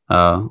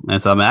 Mm-hmm.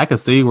 And so, I mean, I can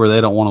see where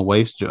they don't want to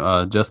waste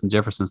Justin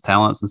Jefferson's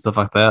talents and stuff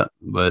like that.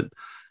 But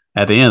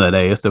at the end of the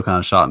day, it still kind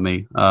of shocked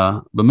me.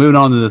 But moving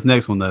on to this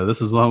next one, though,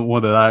 this is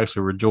one that I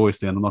actually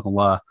rejoiced in. I'm not gonna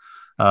lie.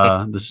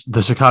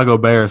 The Chicago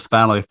Bears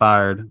finally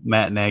fired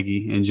Matt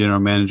Nagy and general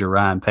manager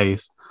Ryan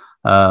Pace.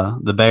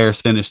 The Bears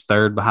finished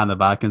third behind the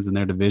Vikings in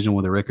their division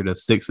with a record of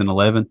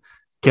 6-11.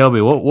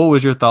 Kelby, what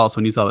was your thoughts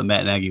when you saw that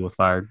Matt Nagy was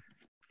fired?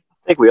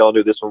 I think we all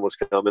knew this one was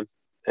coming,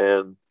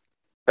 and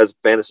as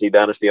fantasy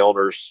dynasty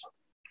owners,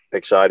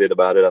 excited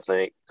about it.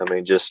 I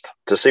mean, just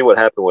to see what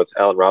happened with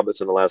Allen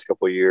Robinson the last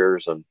couple of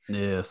years, and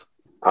Yes.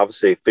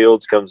 obviously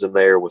Fields comes in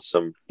there with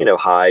some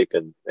hype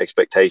and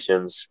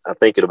expectations. I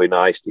think it'll be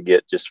nice to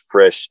get just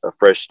a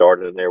fresh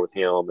start in there with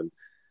him,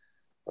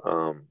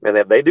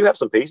 and they do have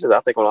some pieces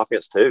I think on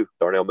offense too.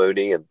 Darnell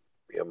Mooney and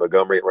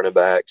Montgomery at running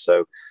back,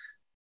 so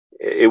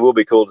it will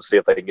be cool to see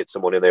if they can get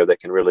someone in there that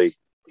can really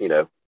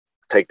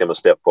take them a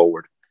step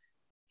forward.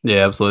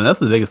 Yeah, absolutely. That's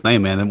the biggest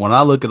thing, man. And when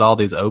I look at all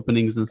these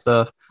openings and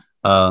stuff,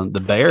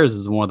 the Bears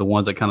is one of the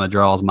ones that kind of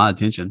draws my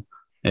attention.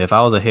 If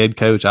I was a head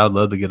coach, I would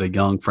love to get a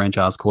young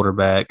franchise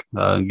quarterback,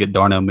 get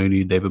Darnell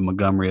Mooney, David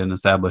Montgomery, an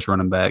established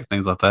running back,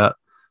 things like that.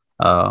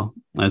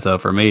 And so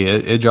for me,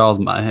 it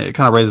kind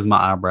of raises my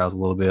eyebrows a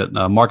little bit.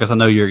 Marcus, I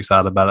know you're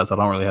excited about it, so I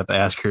don't really have to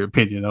ask your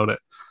opinion on it.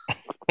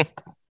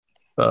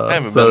 I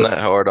haven't been that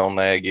hard on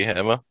Nagy,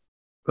 have I?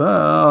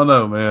 I don't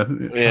know,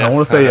 man. Yeah, I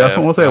want to say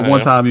at one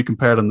have. time you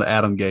compared him to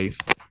Adam Gase.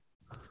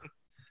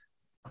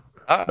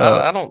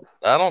 I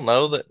don't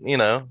know that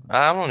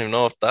I don't even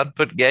know if I'd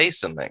put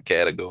Gase in that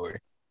category.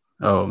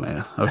 Oh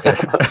man, okay.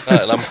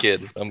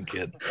 I'm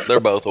kidding. They're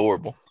both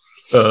horrible.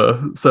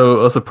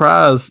 So a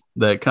surprise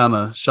that kind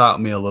of shocked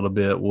me a little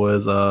bit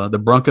was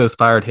the Broncos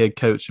fired head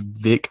coach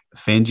Vic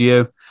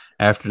Fangio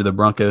after the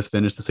Broncos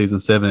finished the season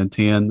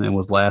 7-10 and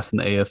was last in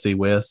the AFC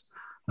West.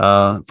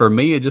 For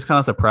me, it just kind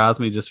of surprised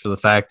me just for the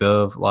fact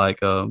of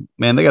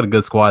man, they got a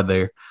good squad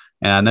there.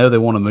 And I know they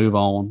want to move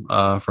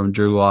on from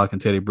Drew Lock and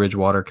Teddy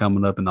Bridgewater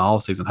coming up in the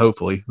offseason.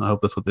 Hopefully, I hope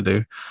that's what they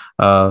do.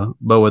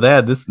 But with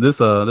that,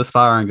 this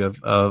firing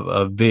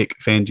of Vic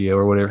Fangio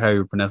or whatever how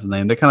you pronounce his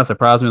name, that kind of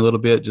surprised me a little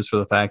bit just for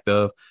the fact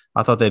of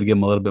I thought they'd give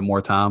him a little bit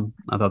more time.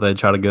 I thought they'd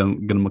try to get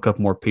him a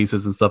couple more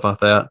pieces and stuff like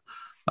that.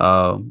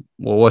 Well,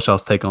 what's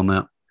y'all's take on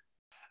that?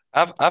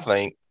 I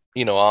think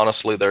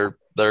honestly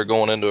they're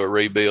going into a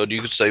rebuild. You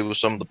could say with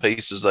some of the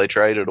pieces they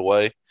traded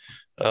away.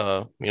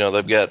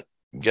 They've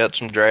got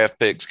some draft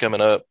picks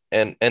coming up,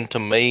 and to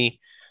me,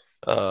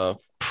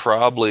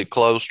 probably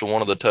close to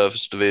one of the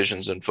toughest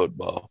divisions in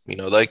football. They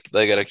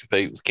got to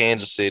compete with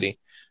Kansas City,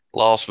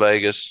 Las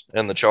Vegas,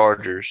 and the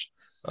Chargers.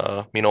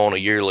 On a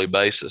yearly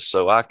basis.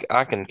 So I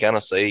can kind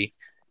of see,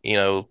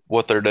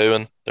 what they're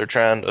doing. They're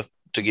trying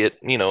to get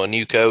a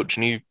new coach,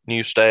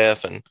 new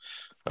staff, and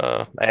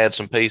add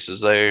some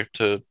pieces there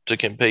to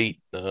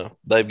compete.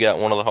 They've got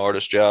one of the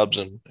hardest jobs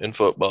in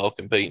football,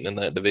 competing in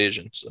that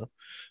division. So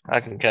I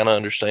can kind of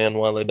understand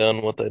why they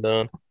done what they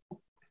done.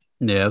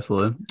 Yeah,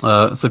 absolutely.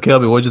 So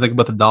Kelby, what did you think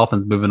about the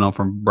Dolphins moving on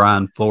from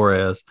Brian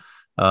Flores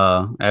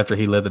after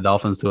he led the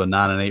Dolphins to a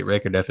 9-8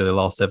 record after they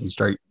lost 7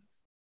 straight?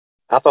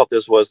 I thought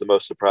this was the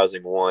most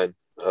surprising one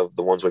of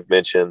the ones we've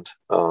mentioned.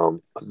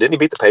 Didn't he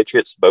beat the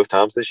Patriots both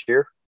times this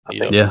year? I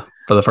think. Yeah,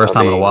 for the first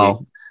time in a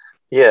while.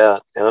 Yeah,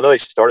 and I know they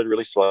started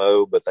really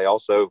slow, but they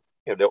also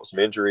dealt with some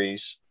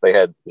injuries. They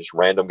had just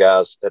random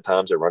guys at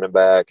times at running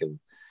back and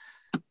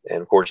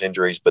of course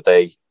injuries, but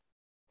they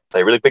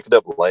really picked it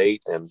up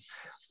late.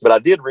 But I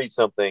did read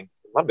something,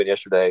 it might have been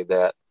yesterday,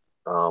 that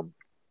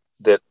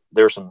that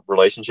there's some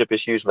relationship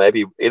issues,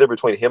 maybe either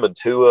between him and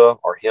Tua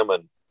or him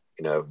and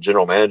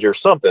general manager,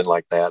 something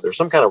like that. There's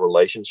some kind of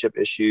relationship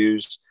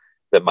issues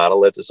that might have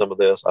led to some of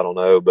this. I don't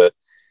know, but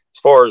as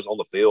far as on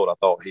the field, I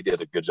thought he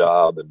did a good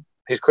job, and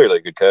he's clearly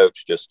a good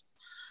coach. Just,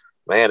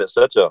 man, it's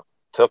such a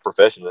tough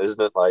profession,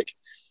 isn't it? Like,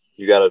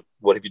 you got to,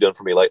 what have you done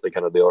for me lately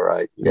kind of deal,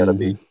 right? You got to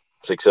be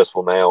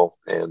successful now.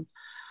 And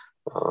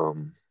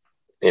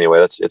anyway,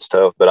 it's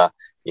tough. But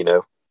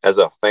as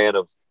a fan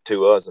of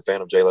Tua, as a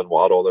fan of Jalen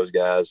Waddle, those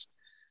guys,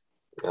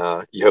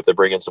 you hope they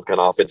bring in some kind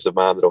of offensive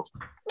mind that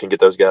can get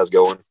those guys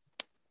going.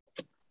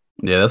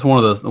 Yeah, that's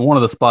one of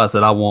the spots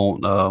that I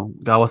want.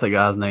 God, what's that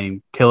guy's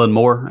name? Kellen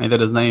Moore, ain't that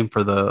his name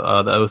for the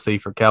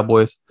OC for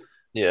Cowboys?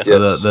 Yeah,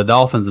 so the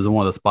Dolphins is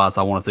one of the spots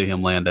I want to see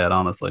him land at.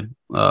 Honestly,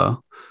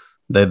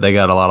 they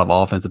got a lot of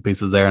offensive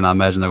pieces there, and I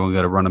imagine they're going to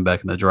get a running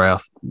back in the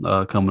draft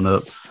coming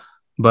up.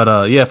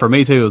 But yeah, for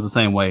me too, it was the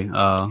same way.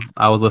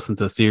 I was listening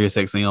to Sirius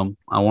XM.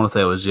 I want to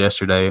say it was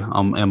yesterday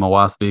in my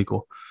wife's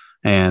vehicle,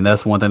 And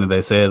that's one thing that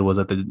they said was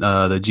that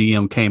the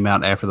GM came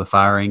out after the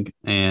firing,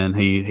 and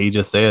he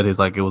just said he's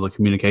like it was a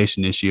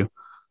communication issue.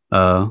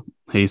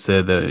 He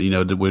said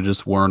that we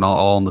just weren't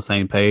all on the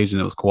same page,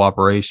 and it was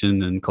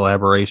cooperation and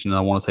collaboration.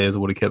 I want to say is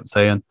what he kept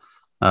saying.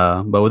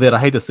 But with it, I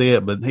hate to see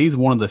it, but he's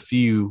one of the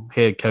few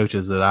head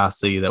coaches that I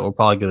see that will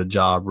probably get a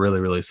job really,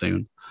 really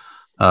soon.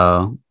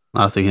 I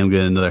see him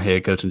getting another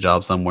head coaching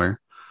job somewhere.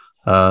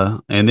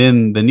 And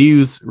then the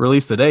news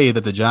released today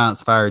that the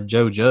Giants fired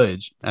Joe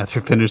Judge after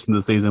finishing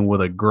the season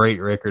with a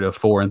great record of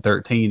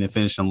 4-13 and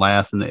finishing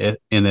last in the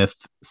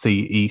NFC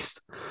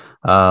East.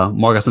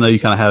 Marcus, I know you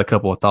kind of had a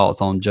couple of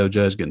thoughts on Joe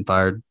Judge getting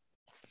fired.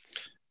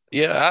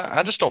 Yeah,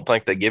 I just don't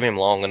think they give him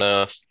long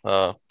enough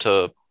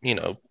to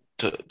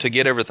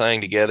get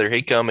everything together.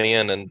 He come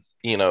in and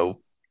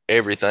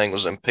everything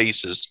was in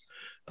pieces.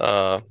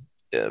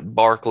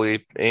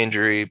 Barkley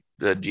injury,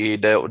 he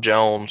dealt with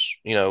Jones,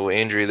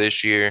 injury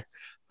this year.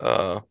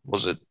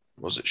 Was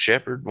it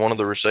Shepard? One of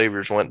the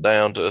receivers went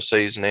down to a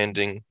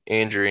season-ending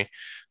injury.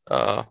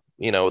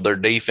 Their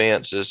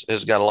defense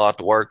has got a lot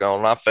to work on.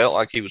 And I felt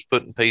like he was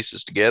putting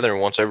pieces together.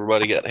 And once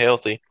everybody got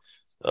healthy,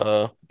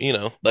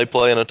 they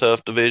play in a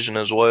tough division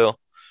as well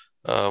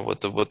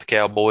with the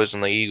Cowboys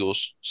and the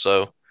Eagles.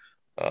 So,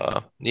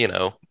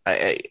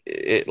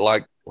 it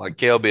like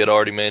Kelby had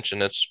already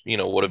mentioned, it's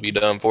what have you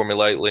done for me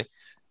lately?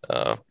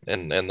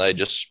 And they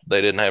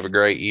didn't have a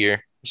great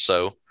year.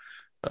 So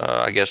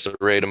I guess they're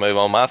ready to move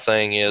on. My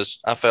thing is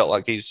I felt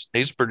like he's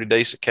a pretty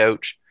decent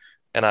coach,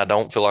 and I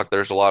don't feel like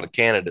there's a lot of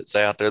candidates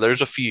out there.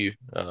 There's a few,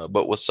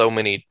 but with so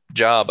many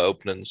job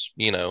openings,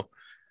 to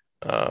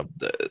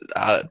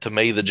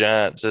me the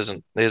Giants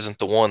isn't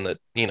the one that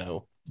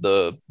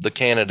the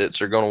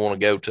candidates are going to want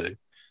to go to.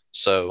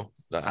 So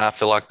I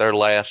feel like they're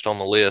last on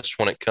the list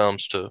when it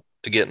comes to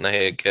getting a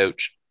head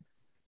coach.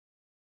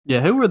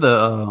 Yeah, who was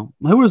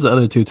the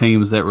other two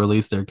teams that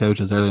released their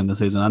coaches earlier in the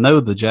season? I know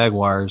the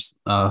Jaguars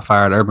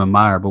fired Urban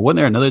Meyer, but wasn't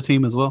there another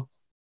team as well?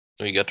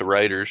 You got the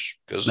Raiders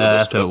because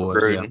that's who it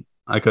was. Yeah,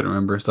 I couldn't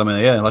remember. So I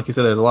mean, yeah, like you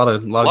said, there's a lot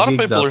of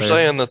people are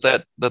saying that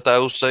the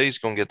OC is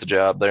going to get the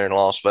job there in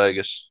Las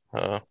Vegas.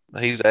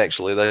 He's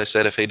actually, they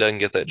said if he doesn't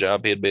get that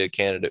job, he'd be a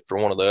candidate for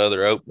one of the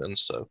other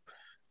openings. So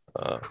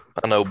I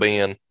know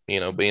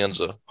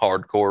Ben's a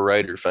hardcore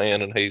Raider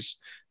fan, and he's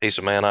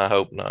a man I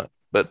hope not.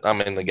 But I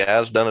mean, the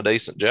guy's done a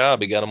decent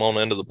job. He got him on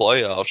into the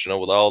playoffs,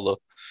 with all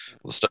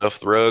the stuff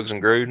with Ruggs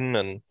and Gruden,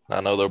 and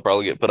I know they'll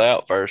probably get put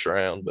out first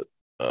round, but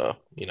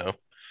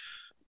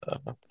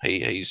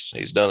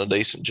he's done a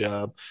decent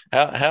job.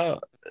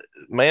 How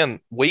man,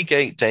 week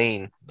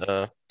 18,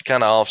 kind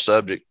of off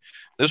subject.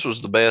 This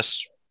was the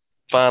best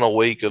final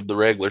week of the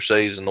regular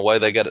season. The way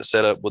they got it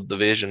set up with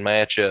division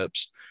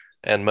matchups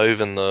and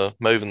moving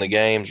the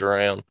games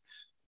around.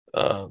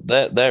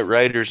 That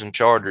Raiders and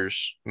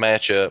Chargers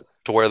matchup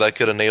to where they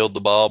could have nailed the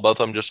ball.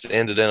 Both of them just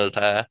ended in a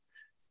tie,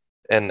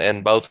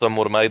 and both of them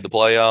would have made the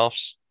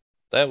playoffs.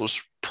 That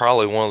was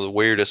probably one of the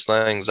weirdest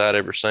things I'd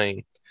ever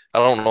seen. I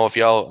don't know if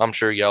I'm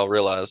sure y'all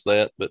realize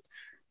that, but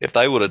if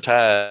they would have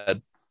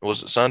tied,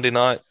 was it Sunday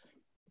night?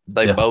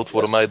 They both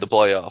would have made the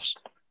playoffs.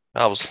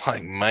 I was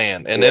like,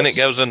 man. And then it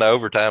goes into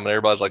overtime, and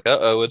everybody's like,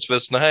 uh-oh, it's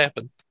fixing to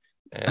happen.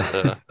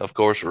 And, of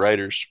course,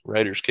 Raiders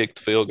kicked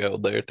the field goal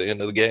there at the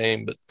end of the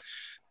game, but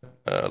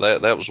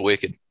that was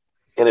wicked.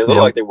 And it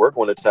looked like they were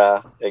going to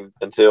tie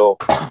until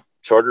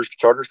Chargers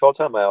called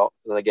timeout,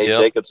 and they gave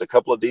Jacobs a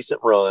couple of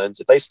decent runs.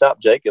 If they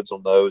stopped Jacobs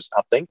on those,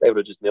 I think they would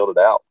have just nailed it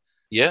out.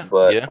 Yeah,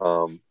 but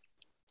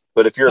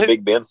if you're a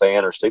Big Ben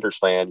fan or Steelers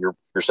fan, you're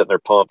sitting there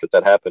pumped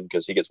that happened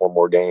because he gets one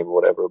more game or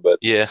whatever. But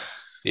yeah,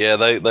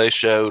 they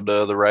showed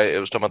it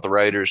was talking about the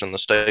Raiders and the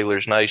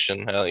Steelers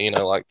Nation.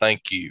 Like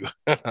thank you.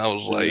 I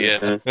was like,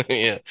 yeah,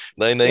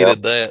 they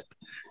needed that.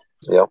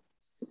 Yeah.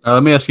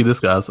 Let me ask you this,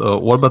 guys.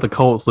 What about the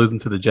Colts losing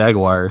to the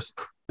Jaguars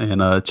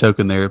and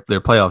choking their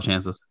playoff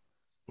chances?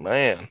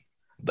 Man,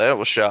 that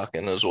was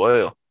shocking as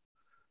well.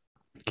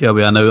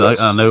 Kelby, I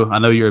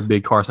know you're a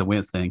big Carson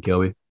Wentz fan,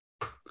 Kelby.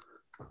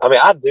 I mean,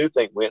 I do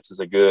think Wentz is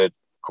a good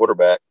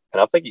quarterback,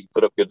 and I think he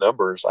put up good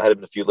numbers. I had him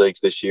in a few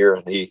leagues this year,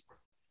 and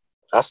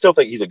I still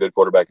think he's a good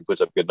quarterback who puts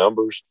up good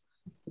numbers,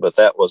 but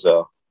that was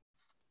not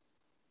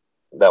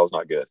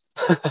good.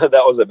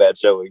 That was a bad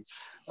showing.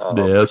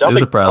 It's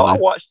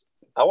surprising.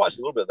 I watched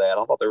a little bit of that.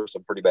 I thought there were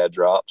some pretty bad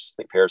drops. I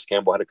think Paris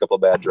Campbell had a couple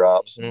of bad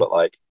drops, but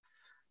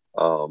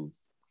I'm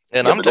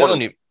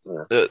telling you,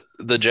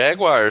 the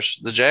Jaguars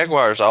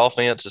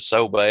offense is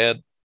so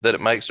bad that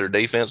it makes their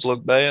defense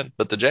look bad.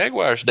 But the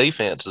Jaguars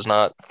defense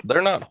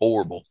they're not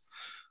horrible.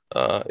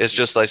 It's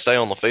just they stay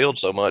on the field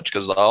so much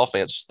because the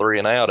offense is 3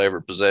 and out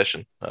every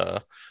possession.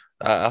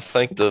 I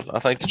think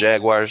the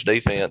Jaguars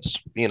defense,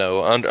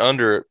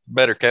 under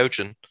better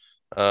coaching,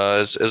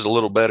 is a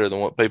little better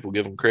than what people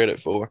give them credit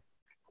for.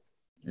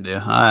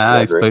 Yeah,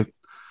 I expect.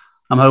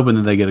 I'm hoping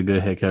that they get a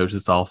good head coach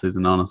this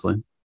offseason,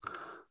 honestly.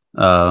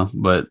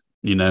 But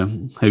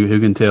who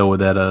can tell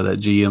with that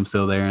GM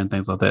still there and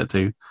things like that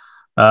too.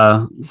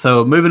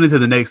 So moving into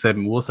the next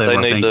segment, we'll say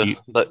our thank you.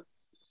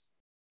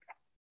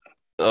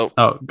 Go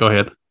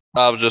ahead.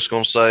 I was just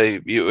going to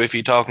say, if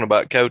you're talking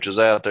about coaches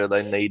out there,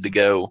 they need to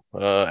go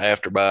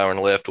after Byron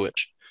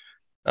Leftwich.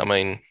 I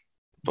mean,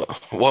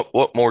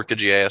 what more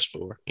could you ask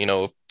for?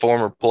 A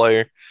former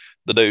player,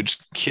 the dude's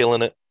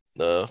killing it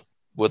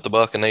with the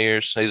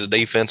Buccaneers. He's a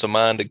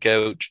defensive-minded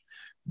coach.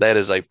 That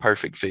is a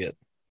perfect fit.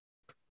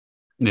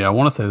 Yeah, I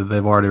want to say that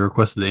they've already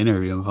requested the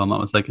interview, if I'm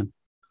not mistaken.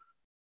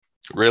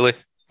 Really?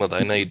 Well,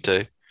 they need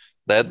to.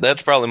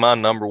 That's probably my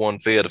number one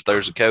fit. If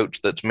there's a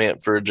coach that's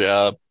meant for a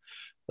job,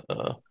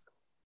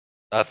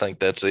 I think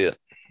that's it.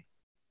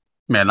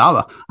 Man,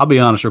 I'll be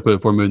honest real quick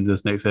before moving to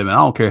this next segment.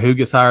 I don't care who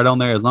gets hired on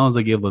there as long as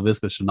they give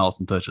Laviska Shenault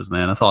some touches,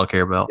 man. That's all I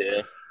care about.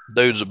 Yeah,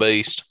 dude's a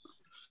beast.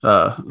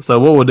 So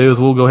what we'll do is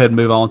we'll go ahead and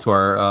move on to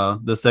our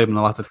this segment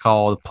I like to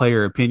call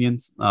player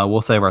opinions.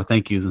 We'll save our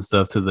thank yous and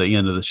stuff to the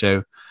end of the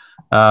show.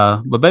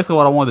 But basically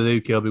what I wanted to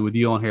do, Kelby, with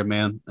you on here,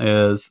 man,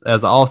 is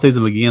as the all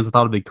season begins, I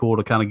thought it'd be cool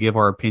to kind of give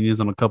our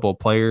opinions on a couple of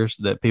players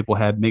that people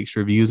had mixed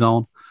reviews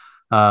on.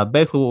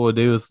 Basically, what we'll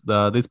do is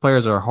these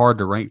players are hard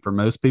to rank for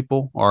most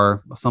people,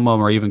 or some of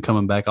them are even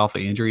coming back off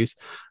of injuries.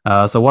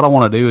 So what I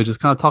want to do is just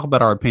kind of talk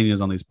about our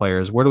opinions on these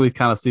players. Where do we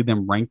kind of see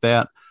them ranked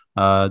at?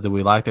 Do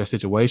we like their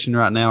situation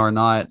right now or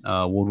not?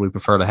 Would we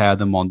prefer to have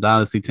them on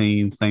dynasty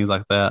teams, things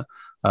like that?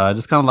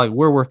 Just kind of like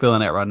where we're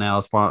feeling at right now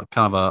is kind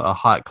of a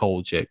hot,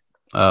 cold check.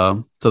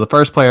 So the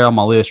first player on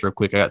my list real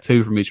quick, I got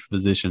two from each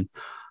position.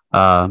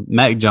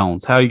 Mac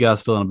Jones. How are you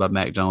guys feeling about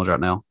Mac Jones right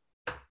now?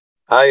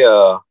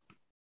 I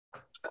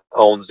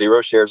own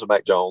 0 shares of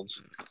Mac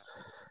Jones.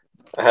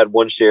 I had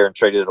 1 share and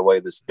traded it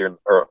away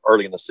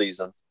early in the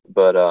season.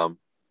 But,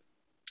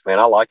 man,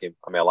 I like him.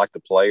 I mean, I like the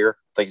player.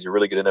 I think he's a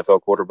really good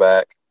NFL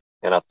quarterback.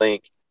 And I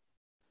think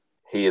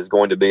he is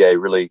going to be a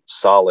really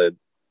solid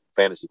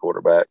fantasy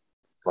quarterback.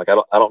 Like, I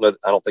don't know.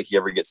 I don't think he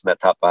ever gets in that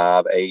top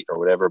 5, 8 or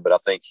whatever, but I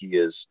think he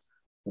is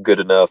good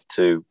enough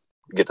to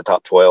get to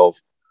top 12.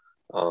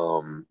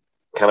 Kind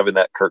of in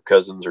that Kirk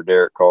Cousins or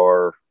Derek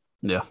Carr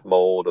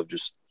mold of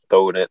just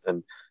throwing it.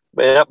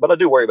 But I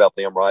do worry about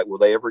them, right? Will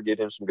they ever get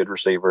in some good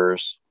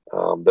receivers?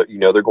 They're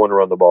going to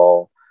run the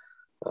ball.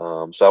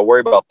 So I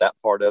worry about that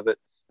part of it.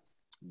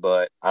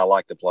 But I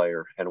like the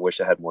player and wish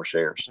I had more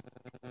shares.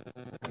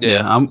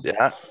 I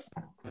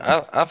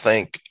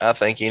think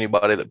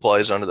anybody that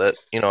plays under that,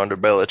 under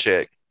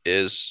Belichick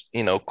is,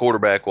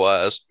 quarterback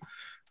wise,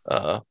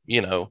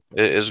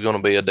 is going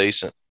to be a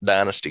decent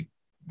dynasty,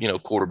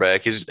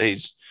 quarterback. He's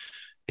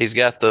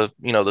got the,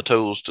 the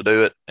tools to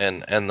do it,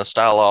 and the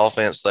style of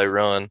offense they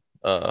run.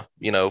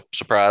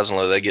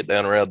 Surprisingly, they get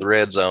down around the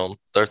red zone.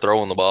 They're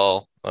throwing the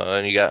ball,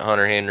 and you got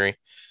Hunter Henry,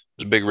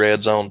 who's a big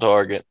red zone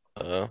target.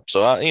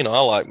 So I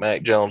like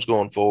Mac Jones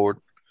going forward,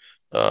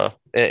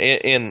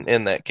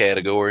 in that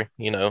category.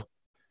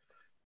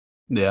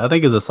 Yeah, I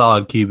think it's a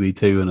solid QB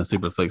too in a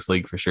super flex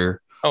league for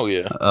sure. Oh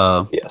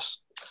yeah. Yes.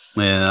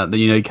 And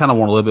you kind of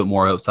want a little bit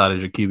more upside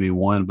as your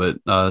QB1, but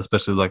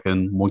especially like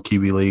in 1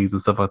 QB leagues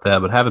and stuff like that.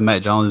 But having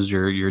Mac Jones as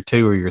your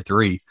 2 or your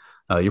 3,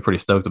 you're pretty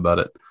stoked about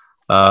it.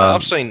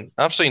 I've seen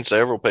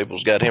several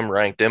people's got him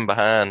ranked in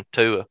behind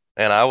Tua,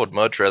 and I would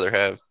much rather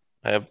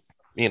have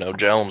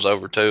Jones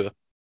over Tua.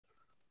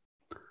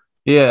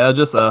 Yeah,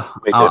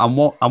 I'm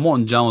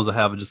wanting Jones to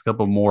have just a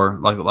couple more,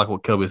 like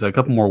what Kobe said, a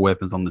couple more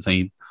weapons on the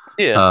team.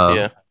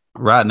 Yeah.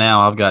 Right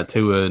now, I've got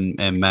Tua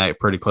and Mac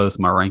pretty close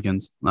to my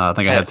rankings. I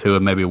think I have Tua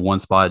maybe 1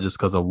 spot just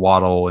because of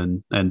Waddle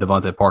and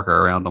Devontae Parker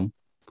around them.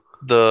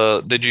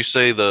 Did you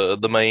see the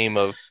meme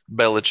of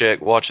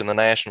Belichick watching the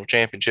national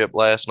championship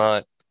last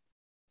night?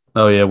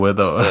 Oh yeah, with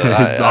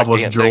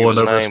almost drooling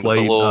over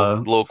Slade,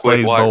 little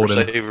quick wide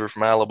receiver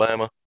from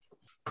Alabama.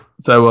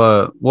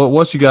 So,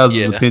 what's you guys'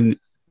 opinion?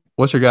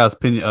 What's your guys'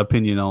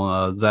 opinion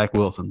on Zach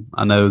Wilson?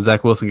 I know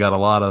Zach Wilson got a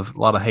lot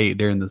of hate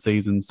during the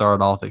season.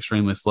 Started off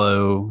extremely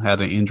slow,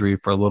 had an injury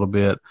for a little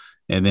bit,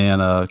 and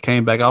then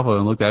came back off of it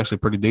and looked actually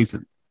pretty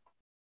decent.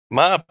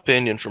 My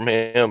opinion from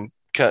him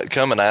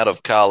coming out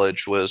of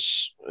college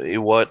was,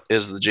 what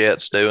is the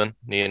Jets doing?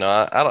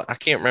 I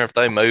can't remember if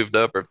they moved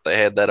up or if they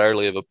had that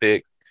early of a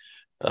pick,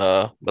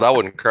 but I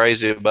wasn't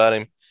crazy about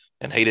him,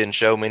 and he didn't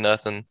show me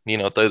nothing,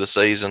 through the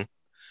season.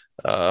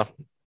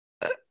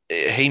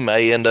 He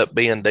may end up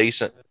being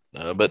decent,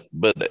 but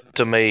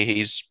to me,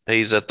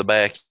 he's at the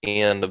back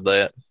end of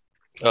that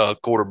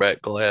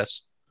quarterback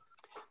class.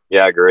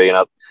 Yeah, I agree, and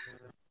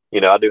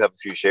I do have a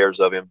few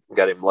shares of him.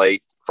 Got him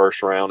late,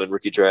 first round in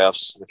rookie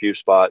drafts, in a few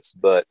spots,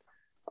 but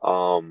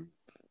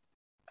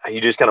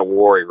you just kind of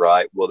worry,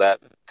 right? Will that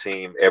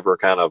team ever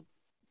kind of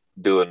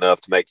do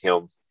enough to make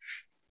him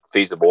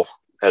feasible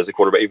as a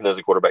quarterback, even as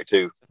a quarterback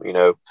too?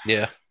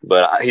 Yeah.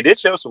 But he did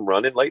show some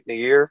running late in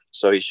the year,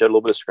 so he showed a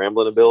little bit of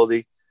scrambling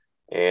ability.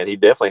 And he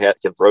definitely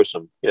can throw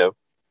some,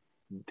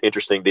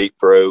 interesting deep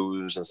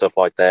throws and stuff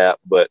like that.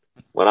 But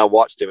when I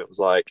watched him, it was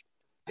like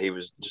he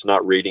was just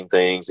not reading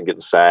things and getting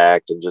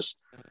sacked, and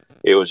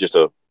it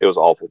was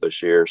awful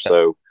this year.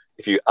 So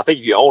I think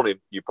if you own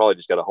him, you probably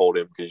just got to hold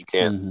him because you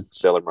can't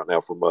sell him right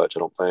now for much. I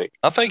don't think.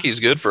 I think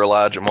he's good for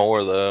Elijah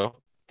Moore though.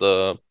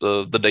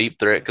 The deep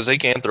threat, because he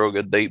can throw a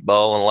good deep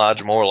ball, and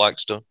Elijah Moore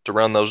likes to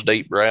run those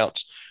deep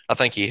routes. I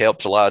think he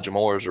helps Elijah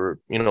Moore as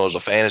a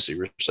fantasy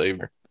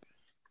receiver.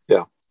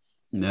 Yeah.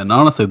 And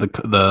honestly,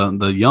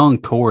 the young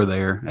core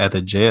there at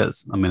the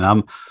Jets. I mean,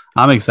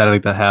 I'm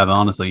excited to have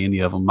honestly any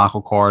of them: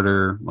 Michael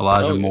Carter,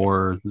 Elijah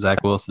Moore,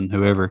 Zach Wilson,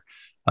 whoever.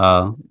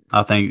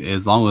 I think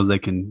as long as they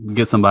can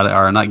get somebody,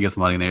 or not get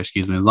somebody in there,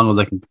 excuse me, as long as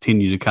they can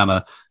continue to kind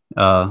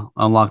of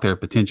unlock their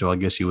potential, I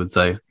guess you would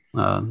say.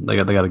 They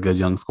got a good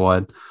young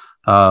squad.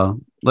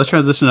 Let's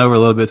transition over a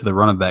little bit to the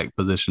running back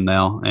position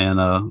now, and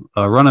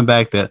a running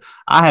back that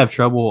I have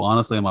trouble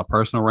honestly in my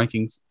personal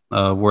rankings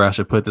where I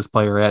should put this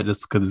player at,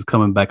 just because he's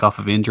coming back off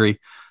of injury.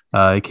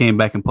 He came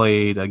back and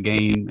played a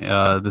game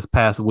this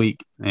past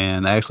week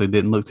and actually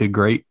didn't look too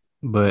great.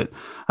 But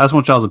I just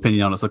want y'all's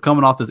opinion on it. So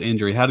coming off this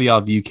injury, how do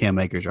y'all view Cam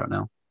Akers right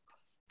now?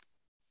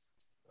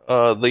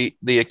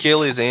 The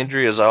Achilles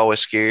injury is always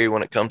scary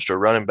when it comes to a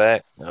running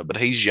back, but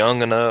he's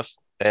young enough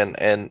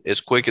and as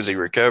quick as he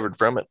recovered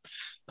from it.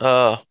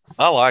 I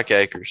like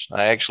Akers.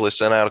 I actually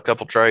sent out a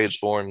couple trades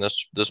for him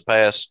this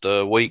past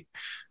week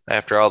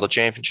after all the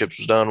championships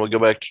was done. We go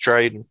back to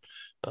trading.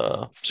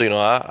 So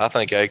I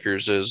think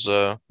Akers is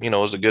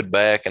is a good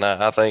back, and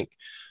I think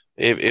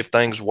if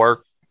things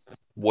work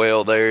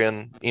well there,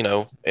 and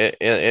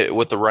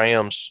with the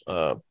Rams,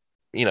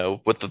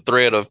 with the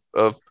threat of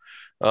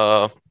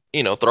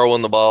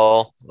throwing the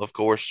ball, of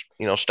course,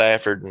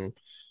 Stafford and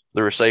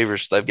the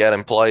receivers they've got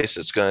in place,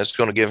 it's going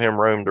to give him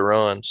room to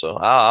run. So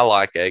I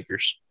like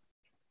Akers.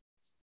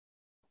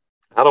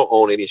 I don't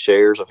own any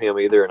shares of him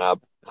either, and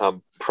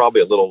I'm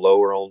probably a little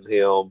lower on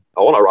him.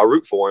 I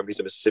root for him. He's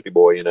a Mississippi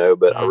boy,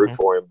 but I root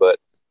for him. But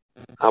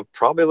I'm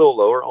probably a little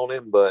lower on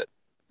him. But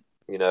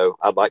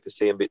I'd like to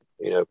see him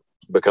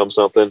become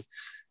something.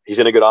 He's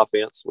in a good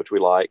offense, which we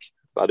like.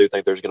 I do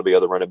think there's going to be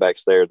other running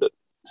backs there that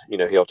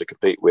he'll have to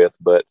compete with.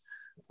 But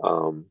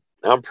I'm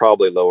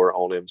probably lower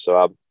on him.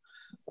 So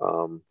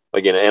I'm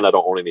again, and I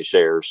don't own any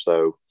shares.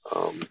 So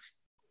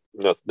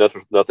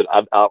nothing.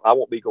 I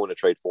won't be going to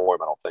trade for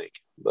him, I don't think.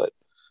 But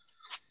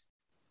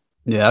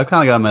yeah, I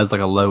kind of got him as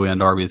like a low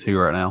end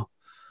RB2 right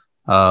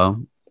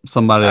now.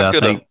 Somebody I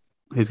think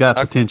he's got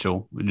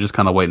potential. We're just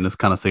kind of waiting to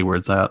kind of see where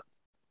it's at.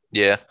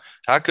 Yeah,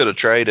 I could have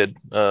traded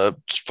as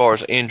far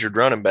as injured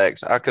running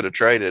backs. I could have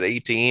traded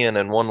ETN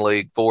in one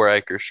league 4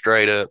 Akers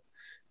straight up,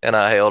 and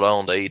I held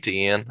on to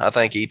ETN. I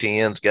think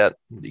ETN's got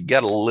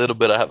a little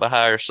bit of a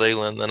higher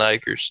ceiling than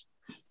Akers.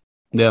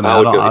 Yeah, man,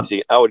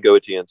 I would go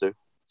ETN too.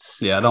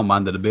 Yeah, I don't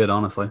mind it a bit,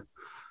 honestly.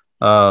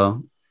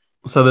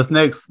 So this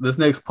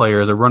next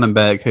player is a running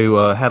back who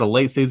had a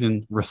late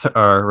season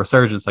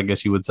resurgence, I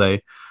guess you would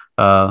say.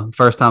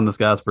 First time this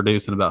guy's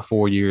produced in about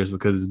 4 years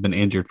because he's been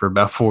injured for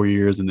about 4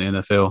 years in the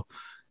NFL.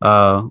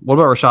 What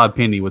about Rashad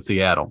Penny with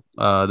Seattle?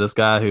 This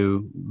guy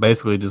who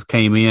basically just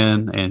came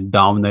in and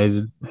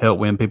dominated,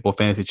 helped win people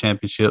fantasy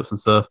championships and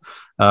stuff.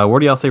 Where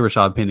do y'all see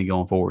Rashad Penny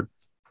going forward?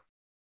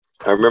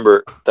 I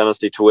remember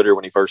Dynasty Twitter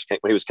when he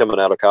was coming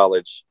out of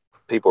college.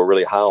 People were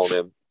really high on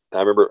him.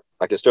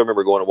 I can still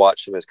remember going to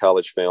watch him as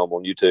college film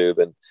on YouTube,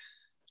 and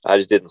I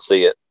just didn't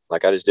see it.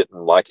 Like, I just didn't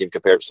like him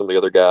compared to some of the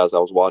other guys I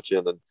was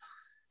watching.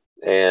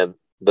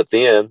 But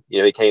then,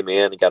 he came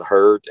in and got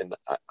hurt, and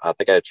I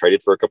think I had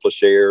traded for a couple of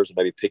shares and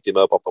maybe picked him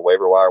up off the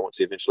waiver wire once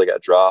he eventually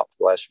got dropped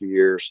the last few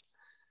years.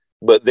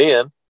 But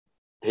then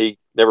he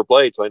never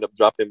played, so I ended up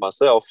dropping him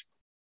myself.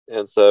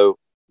 And so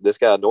this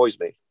guy annoys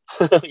me.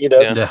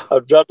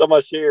 I've dropped all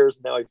my shares,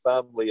 and now he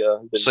finally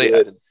has been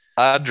good.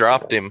 I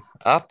dropped him,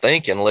 I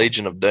think, in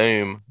Legion of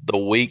Doom the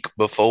week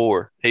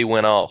before he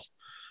went off.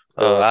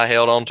 I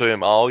held on to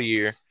him all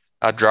year.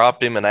 I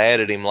dropped him and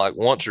added him like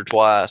once or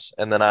twice,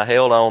 and then I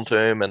held on to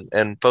him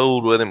and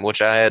fooled with him,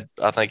 which I had,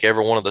 I think,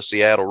 every one of the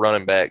Seattle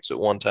running backs at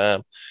one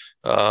time.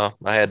 I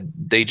had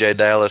DJ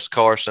Dallas,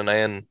 Carson,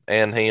 and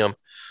him,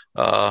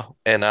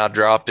 and I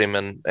dropped him,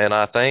 and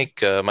I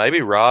think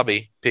maybe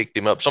Robbie picked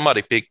him up.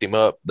 Somebody picked him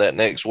up that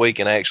next week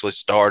and actually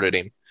started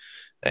him.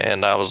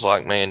 And I was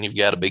like, man, you've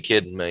got to be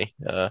kidding me.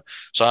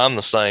 So I'm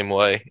the same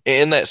way.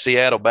 In that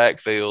Seattle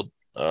backfield,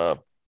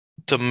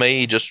 to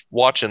me, just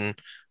watching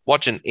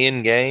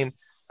in game,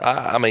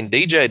 I mean,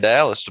 DJ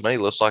Dallas to me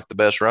looks like the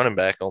best running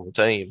back on the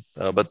team.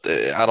 But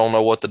I don't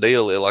know what the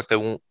deal is. Like, they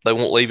won't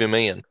leave him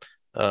in.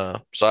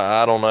 So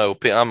I don't know.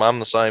 I'm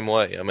the same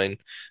way. I mean,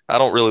 I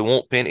don't really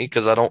want Penny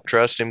because I don't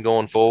trust him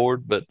going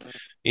forward. But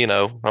I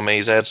mean,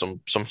 he's had some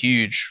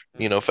huge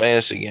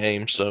fantasy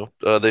games. So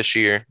this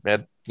year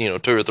had 2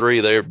 or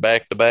 3 there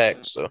back to back.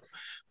 So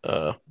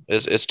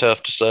it's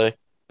tough to say.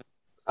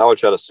 I would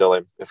try to sell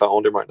him if I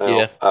owned him right now.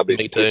 Yeah, I'd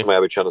be trying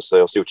to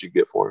sell. See what you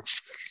can get for him.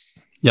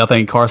 Y'all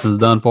think Carson's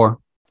done for?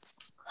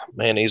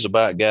 Man, he's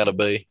about got to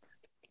be.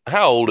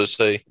 How old is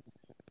he?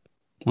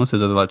 One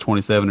says like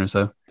 27 or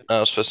so. I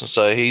was supposed to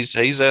say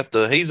he's at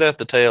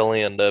the tail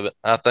end of it.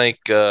 I think,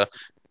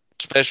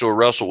 especially with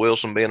Russell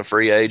Wilson being a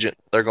free agent,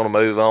 they're going to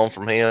move on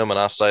from him. And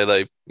I say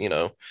I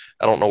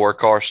don't know where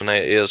Carson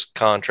is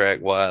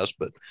contract wise,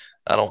 but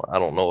I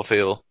don't know if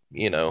he'll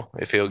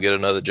get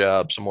another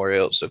job somewhere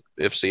else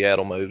if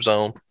Seattle moves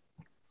on.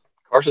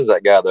 Carson's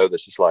that guy though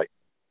that's just like,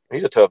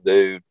 he's a tough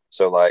dude.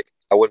 So like,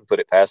 I wouldn't put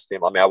it past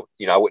him. I mean,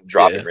 I wouldn't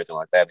drop him or anything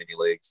like that in any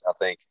leagues. I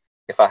think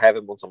if I have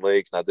him on some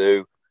leagues, and I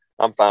do,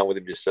 I'm fine with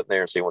him just sitting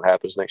there and seeing what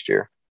happens next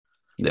year.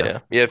 Yeah.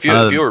 If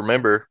you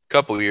remember, a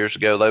couple of years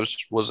ago,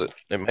 it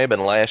may have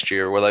been last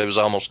year where they was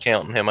almost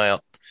counting him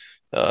out.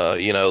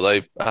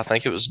 I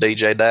think it was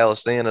DJ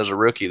Dallas then as a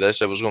rookie. They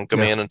said was going to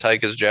come in and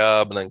take his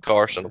job, and then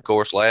Carson, of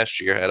course,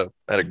 last year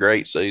had a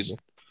great season.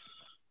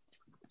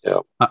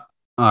 Yeah. All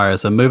right,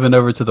 so moving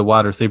over to the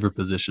wide receiver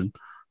position,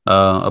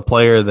 a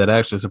player that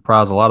actually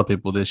surprised a lot of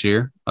people this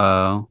year.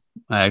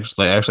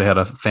 Actually had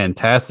a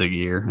fantastic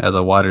year as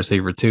a wide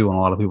receiver too on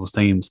a lot of people's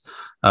teams.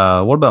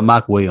 What about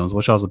Mike Williams?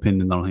 What's y'all's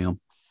opinion on him?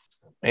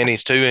 And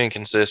he's too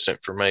inconsistent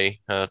for me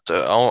to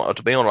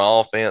be on an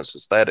offense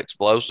that's that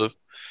explosive.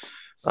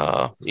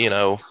 I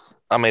mean,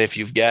 if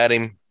you've got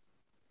him,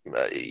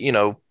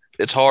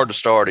 it's hard to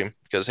start him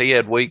because he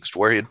had weeks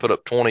where he'd put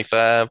up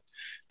 25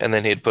 and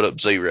then he'd put up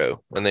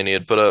 0, and then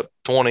he'd put up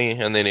 20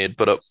 and then he'd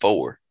put up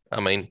 4. I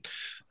mean,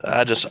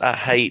 I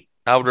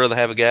would rather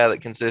have a guy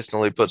that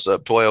consistently puts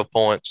up 12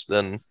 points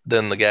than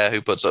the guy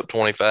who puts up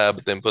 25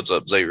 but then puts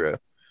up 0.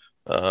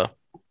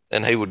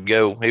 And he would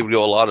go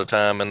a lot of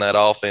time in that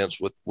offense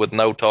with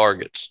no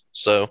targets.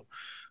 So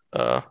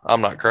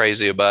I'm not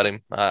crazy about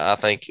him. I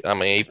think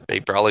he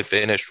probably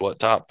finished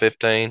top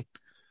 15.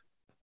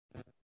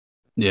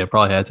 Yeah,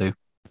 probably had to.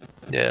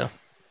 Yeah.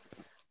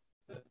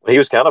 He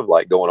was kind of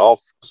like going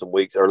off some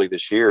weeks early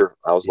this year.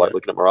 I was like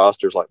looking at my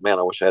rosters, like, man,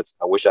 I wish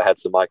I had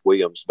some Mike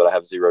Williams, but I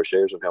have 0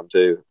 shares of him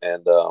too.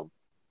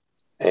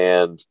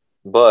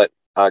 But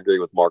I agree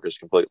with Marcus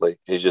completely.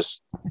 He's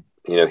just,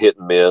 hit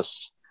and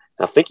miss.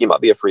 I think he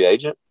might be a free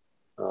agent.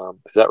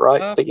 Is that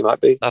right? I think he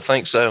might be. I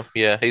think so.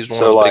 Yeah, he's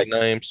one of the big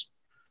names.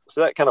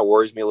 So that kind of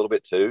worries me a little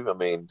bit too. I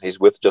mean, he's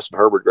with Justin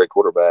Herbert, great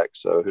quarterback,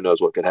 so who knows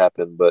what could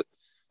happen. But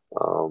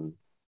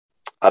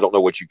I don't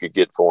know what you could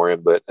get for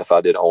him. But if I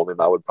did own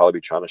him, I would probably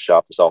be trying to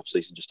shop this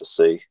offseason just to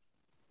see.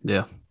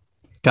 Yeah.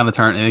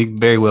 He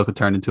very well could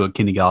turn into a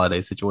Kenny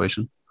Golladay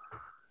situation.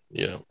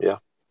 Yeah. Yeah.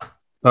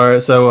 All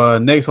right, so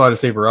next wide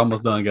receiver,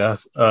 almost done,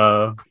 guys.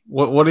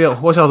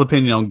 What's y'all's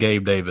opinion on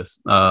Gabe Davis?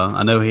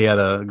 I know he had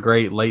a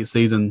great late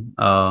season,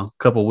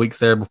 couple weeks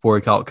there before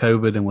he caught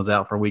COVID and was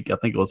out for a week. I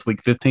think it was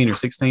week 15 or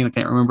 16. I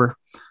can't remember.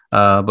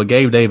 But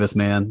Gabe Davis,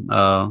 man,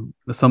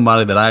 is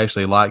somebody that I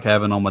actually like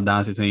having on my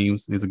Dynasty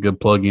teams. He's a good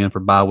plug-in for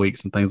bye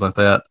weeks and things like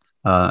that.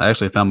 I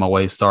actually found my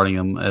way starting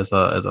him as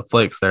a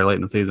flex there late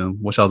in the season.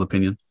 What's y'all's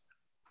opinion?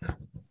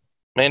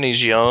 Man,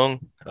 he's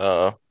young,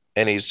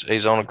 and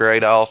he's on a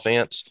great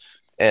offense.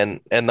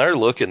 And they're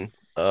looking,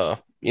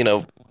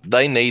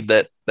 they need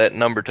that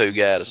number 2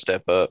 guy to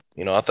step up.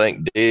 I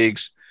think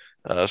Diggs,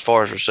 as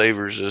far as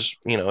receivers, is,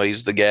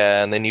 he's the guy.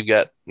 And then you've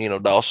got,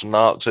 Dawson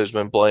Knox, who's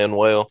been playing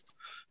well.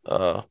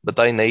 But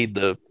they need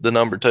the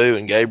number 2.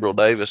 And Gabriel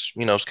Davis,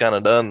 has kind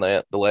of done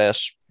that the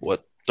last, 3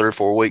 or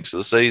 4 weeks of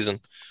the season.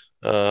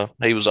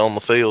 He was on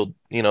the field,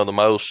 the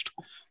most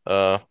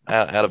out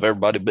of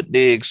everybody but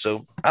Diggs.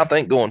 So I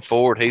think going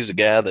forward, he's a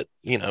guy that,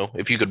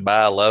 if you could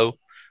buy low,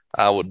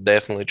 I would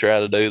definitely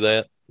try to do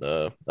that.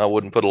 I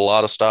wouldn't put a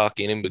lot of stock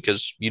in him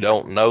because you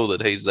don't know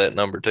that he's that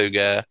number 2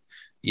 guy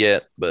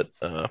yet. But,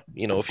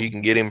 if you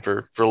can get him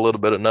for a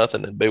little bit of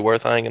nothing, it'd be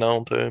worth hanging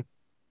on to.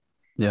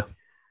 Yeah.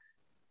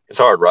 It's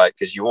hard, right?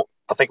 Because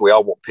I think we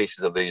all want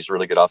pieces of these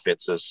really good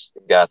offenses.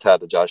 Guy tied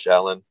to Josh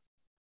Allen.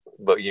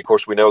 But, of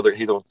course, we know that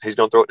he's going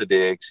to throw it to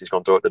Diggs. He's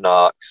going to throw it to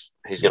Knox.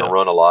 He's going to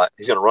run a lot.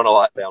 He's going to run a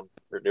lot down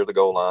near the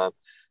goal line.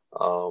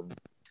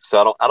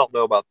 So I don't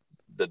know about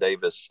the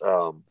Davis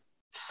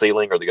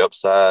ceiling or the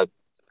upside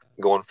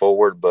going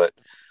forward, but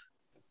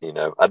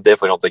I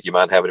definitely don't think you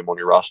mind having him on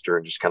your roster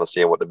and just kind of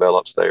seeing what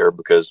develops there,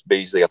 because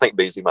I think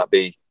Beasley might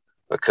be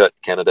a cut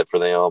candidate for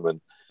them, and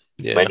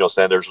Emmanuel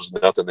Sanders was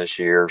nothing this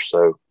year.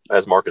 So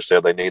as Marcus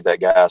said, they need that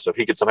guy. So if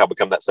he could somehow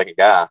become that second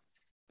guy,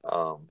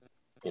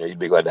 you'd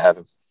be glad to have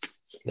him.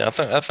 Yeah,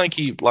 I think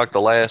he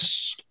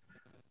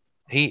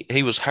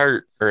he was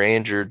hurt or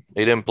injured.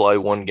 He didn't play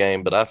one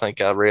game, but I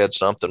think I read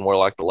something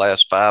where the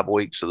last 5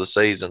 weeks of the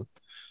season,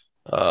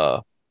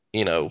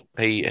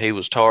 he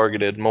was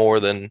targeted more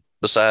than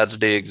besides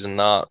Diggs and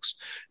Knox.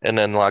 And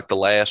then the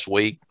last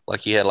week,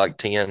 he had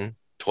 10,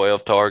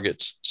 12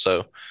 targets.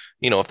 So,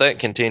 if that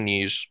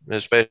continues,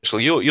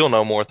 especially you'll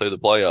know more through the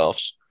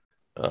playoffs.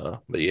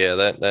 But yeah,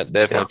 that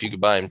definitely, if you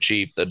could buy him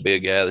cheap, that'd be a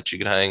guy that you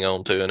could hang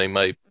on to, and he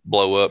may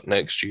blow up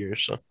next year.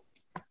 So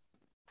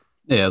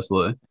yeah,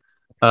 absolutely.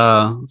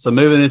 So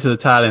moving into the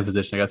tight end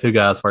position, I got 2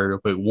 guys for you real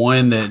quick.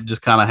 One that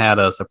just kind of had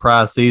a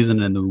surprise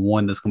season, and the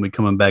one that's going to be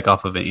coming back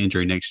off of an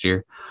injury next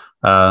year.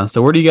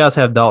 So where do you guys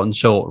have Dalton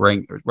Schultz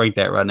ranked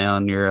at right now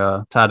in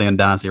your tight end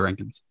dynasty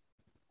rankings?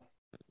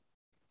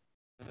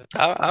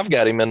 I've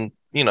got him in,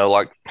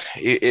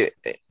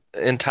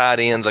 in tight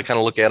ends. I kind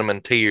of look at him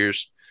in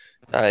tiers.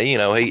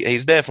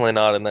 He's definitely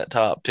not in that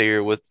top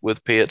tier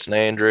with Pitts and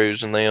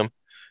Andrews and them,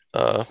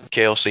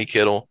 Kelsey,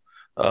 Kittle.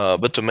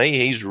 But to me,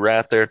 he's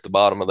right there at the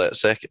bottom of that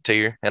second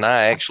tier. And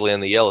I actually, in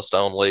the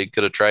Yellowstone League,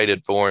 could have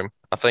traded for him.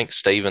 I think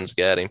Stevens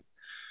got him.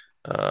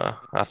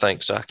 I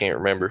think so. I can't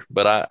remember.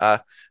 But I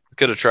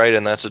could have traded,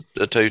 and that's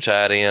a two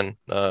tight end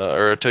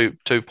or a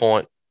 2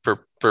 point per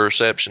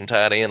reception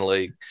tight end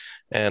league,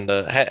 and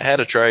had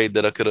a trade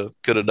that I could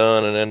have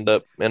done and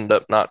end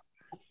up not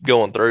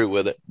going through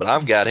with it. But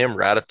I've got him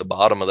right at the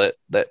bottom of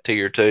that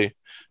tier two.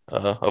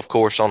 Of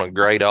course, on a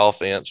great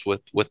offense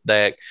with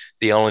Dak.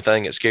 The only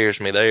thing that scares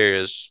me there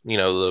is,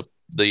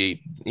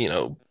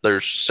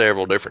 there's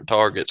several different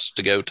targets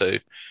to go to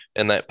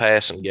in that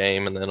passing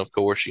game, and then of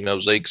course,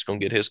 Zeke's going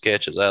to get his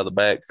catches out of the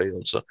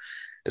backfield. So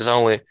it's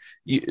only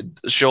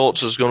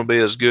Schultz is going to be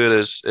as good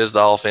as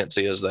the offense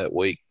is that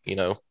week.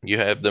 You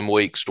have them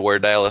weeks to where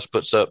Dallas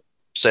puts up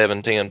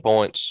 7-10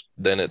 points,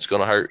 then it's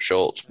going to hurt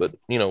Schultz. But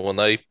when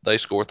they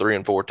score 3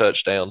 and 4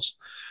 touchdowns,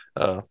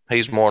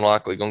 he's more than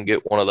likely going to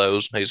get one of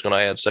those. He's going to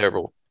add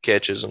several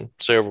catches and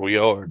several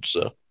yards.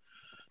 So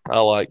I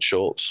like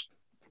Schultz.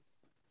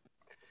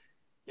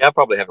 Yeah, I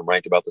probably have him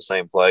ranked about the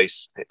same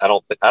place. I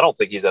don't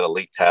think he's that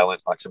elite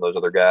talent like some of those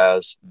other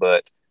guys,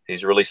 but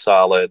he's really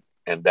solid.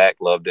 And Dak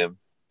loved him,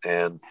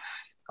 and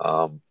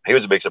he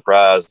was a big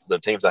surprise. The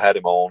teams I had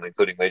him on,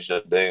 including Legion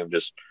of Doom,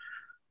 just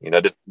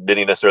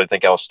didn't necessarily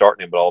think I was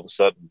starting him, but all of a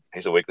sudden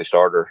he's a weekly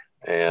starter,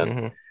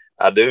 and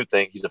I do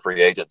think he's a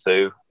free agent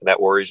too, and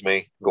that worries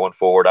me going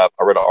forward. I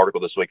read an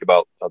article this week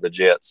about the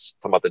Jets,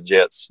 talking about the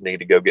Jets need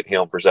to go get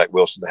him for Zach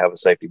Wilson to have a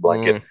safety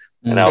blanket.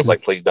 And I was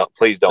like, please don't.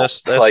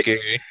 That's like,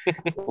 scary.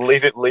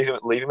 leave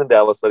him in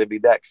Dallas. Let him be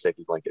Dak's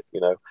safety blanket.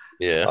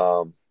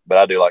 Yeah. But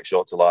I do like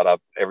Schultz a lot.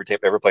 Every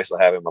place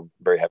I have him, I'm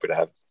very happy to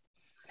have him.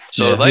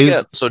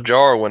 So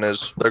Jarwin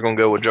they're going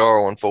to go with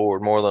Jarwin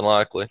forward more than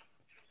likely.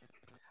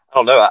 I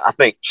don't know. I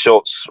think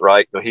Schultz,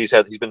 right? He's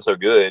been so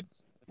good.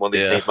 One of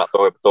these teams might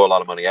throw a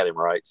lot of money at him,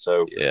 right?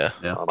 So yeah.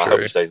 I hope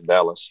he stays in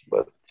Dallas.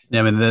 But yeah,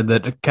 I mean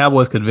the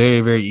Cowboys could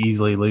very, very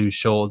easily lose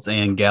Schultz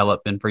and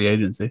Gallup in free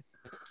agency.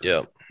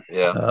 Yeah.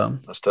 Yeah,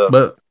 that's tough.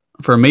 But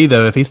for me,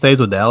 though, if he stays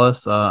with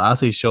Dallas, I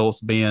see Schultz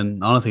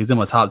being, honestly, he's in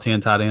my top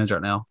 10 tight ends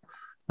right now.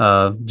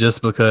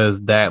 Just because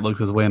Dak looks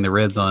his way in the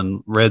red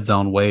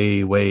zone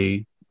way,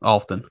 way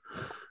often.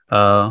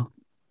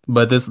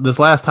 But this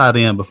last tight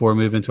end before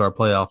we move into our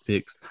playoff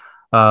picks,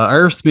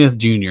 Irv Smith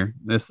Jr.,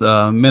 this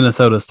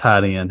Minnesota's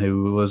tight end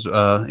who was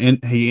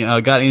he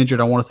got injured,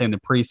 I want to say in the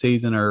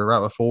preseason or right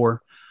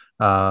before.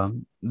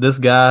 This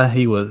guy,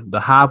 the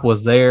hype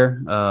was there.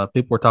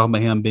 People were talking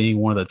about him being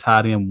one of the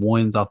tight end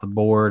ones off the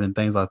board and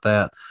things like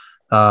that.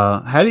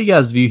 How do you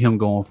guys view him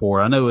going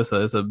forward? I know it's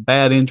a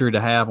bad injury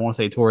to have. I want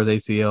to say tore his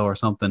ACL or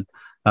something.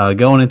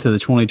 Going into the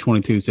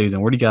 2022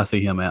 season, where do you guys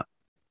see him at?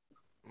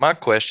 My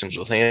questions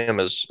with him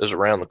is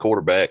around the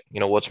quarterback.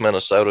 What's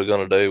Minnesota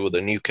going to do with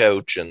a new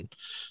coach and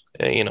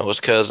his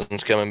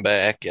cousin's coming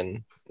back,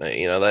 and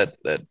that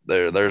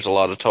there's a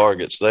lot of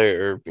targets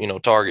there.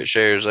 Target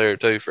shares there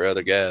too for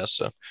other guys.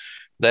 So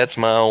that's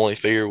my only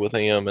fear with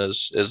him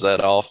is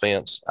that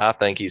offense. I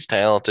think he's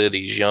talented.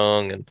 He's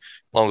young, and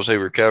as long as he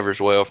recovers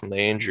well from the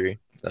injury,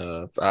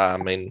 I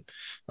mean,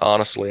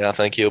 honestly, I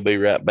think he'll be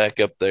right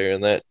back up there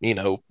and that,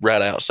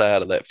 right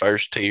outside of that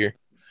first tier.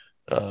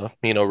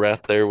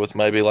 Right there with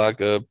maybe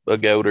like a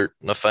Goddard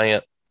and a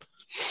Fant.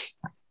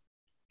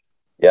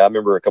 Yeah, I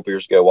remember a couple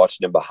years ago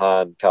watching him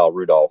behind Kyle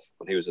Rudolph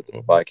when he was at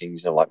the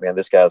Vikings. And I'm like, man,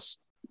 this guy's,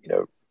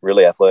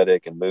 really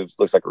athletic and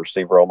looks like a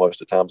receiver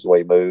almost at times the way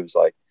he moves,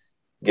 like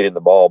getting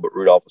the ball, but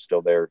Rudolph was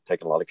still there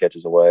taking a lot of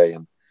catches away.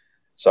 And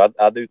so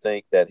I do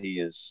think that he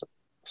is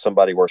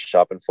somebody worth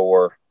shopping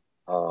for.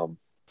 Of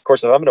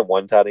course, if I'm in a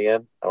one tight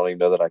end, I don't even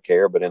know that I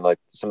care, but in like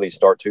some of these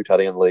start 2 tight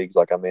end leagues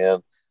like I'm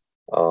in,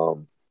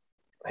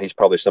 he's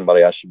probably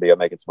somebody I should be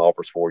making some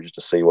offers for just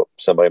to see what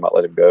somebody might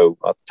let him go.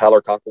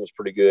 Tyler Conklin was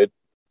pretty good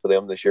for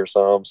them this year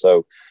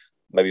so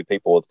maybe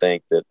people would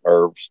think that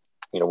Irv's,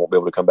 won't be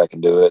able to come back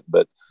and do it,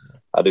 but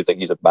I do think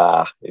he's a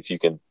buy if you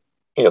can,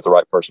 if the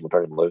right person will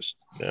turn him loose.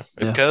 Yeah.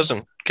 If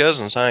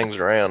Cousins hangs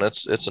around,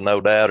 it's a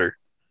no-doubter.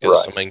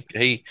 Right. I mean,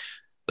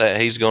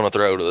 he's going to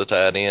throw to the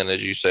tight end,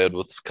 as you said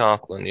with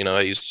Conklin.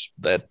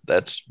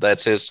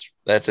 That's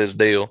his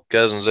deal.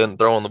 Cousins isn't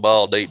throwing the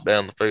ball deep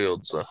down the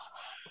field, so.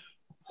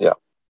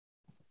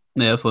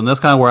 Yeah, so that's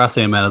kind of where I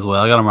see him at as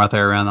well. I got him right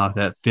there around like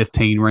that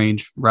 15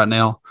 range right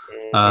now,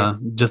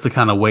 just to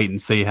kind of wait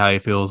and see how he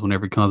feels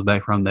whenever he comes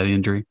back from that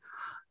injury.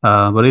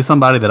 But he's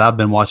somebody that I've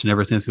been watching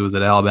ever since he was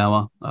at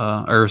Alabama.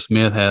 Irv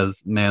Smith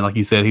has, man, like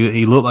you said,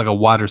 he looked like a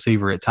wide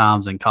receiver at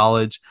times in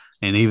college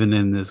and even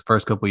in his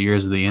first couple of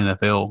years of the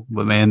NFL.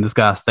 But, man, this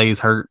guy stays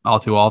hurt all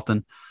too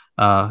often.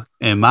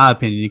 In my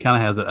opinion, he kind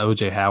of has an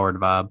O.J. Howard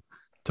vibe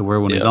to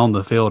where when he's on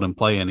the field and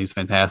playing, he's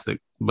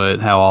fantastic. But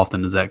how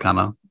often does that kind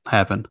of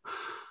happen?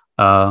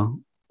 So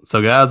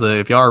guys,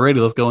 if y'all are ready,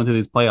 let's go into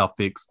these playoff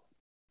picks.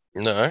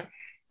 No.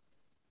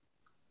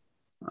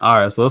 All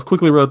right, so let's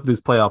quickly run through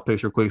these playoff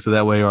picks real quick, so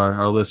that way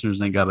our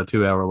listeners ain't got a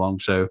 2-hour long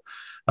show.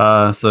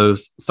 So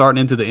starting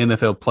into the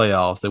NFL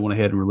playoffs, they went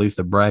ahead and released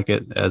a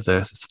bracket as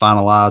it's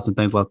finalized and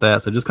things like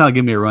that. So just kind of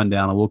give me a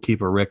rundown, and we'll keep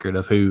a record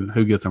of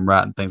who gets them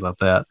right and things like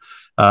that.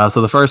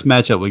 So the first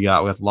matchup we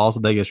got with Las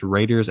Vegas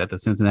Raiders at the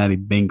Cincinnati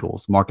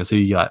Bengals. Marcus, who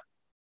you got?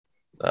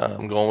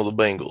 I'm going with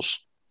the Bengals.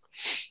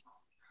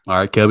 All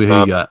right, Kelby,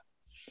 who you got?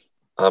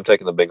 I'm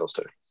taking the Bengals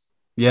too.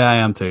 Yeah, I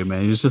am too,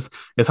 man.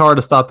 It's hard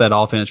to stop that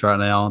offense right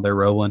now. They're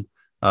rolling.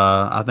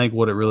 I think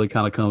what it really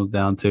kind of comes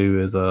down to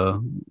is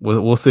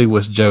we'll see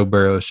which Joe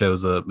Burrow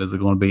shows up. Is it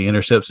going to be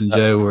interception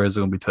Joe or is it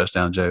going to be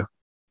touchdown Joe?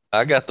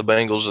 I got the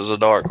Bengals as a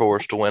dark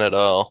horse to win it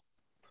all.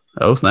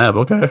 Oh snap!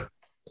 Okay.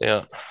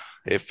 Yeah,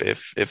 if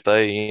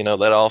they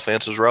that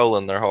offense is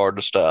rolling, they're hard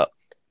to stop.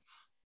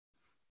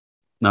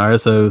 All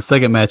right. So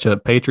second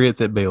matchup: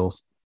 Patriots at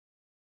Bills.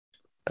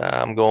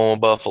 I'm going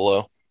with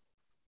Buffalo.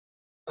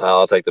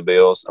 I'll take the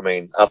Bills. I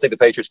mean, I think the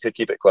Patriots could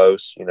keep it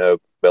close.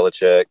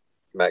 Belichick,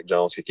 Mac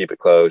Jones could keep it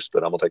close,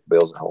 but I'm gonna take the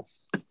Bills at home.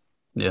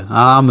 Yeah,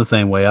 I'm the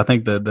same way. I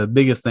think the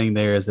biggest thing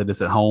there is that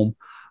it's at home.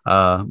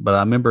 But I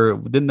remember,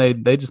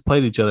 didn't they just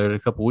played each other a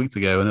couple weeks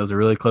ago, and it was a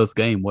really close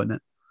game, wasn't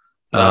it?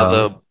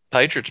 The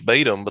Patriots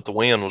beat them, but the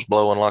wind was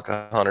blowing like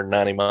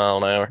 190 mile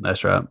an hour.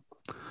 That's right.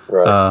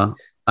 Right.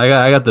 I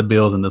got the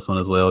Bills in this one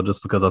as well,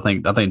 just because I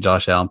think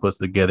Josh Allen puts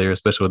it together,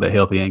 especially with a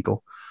healthy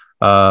ankle.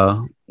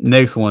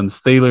 Next one,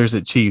 Steelers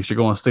at Chiefs. You're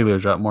going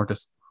Steelers, right,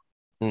 Marcus?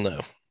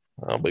 No,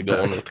 I'll be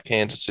going with the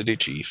Kansas City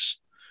Chiefs.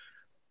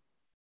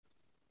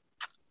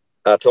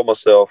 I told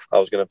myself I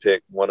was going to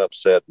pick one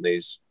upset in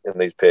these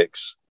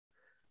picks,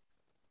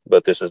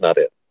 but this is not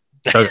it.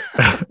 Okay.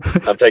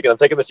 I'm taking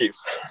the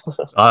Chiefs.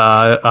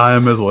 I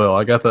am as well.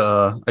 I got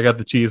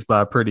the Chiefs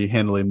by a pretty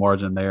handily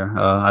margin there.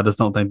 I just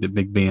don't think that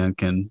Big Ben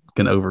can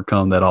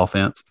overcome that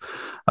offense.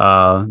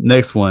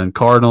 Next one,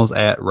 Cardinals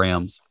at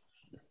Rams.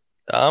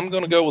 I'm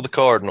going to go with the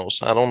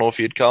Cardinals. I don't know if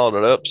you'd call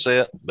it an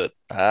upset, but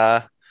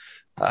I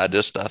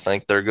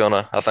think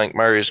I think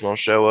Murray's going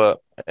to show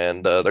up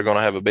and they're going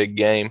to have a big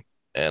game.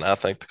 And I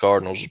think the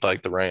Cardinals will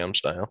take the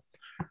Rams down.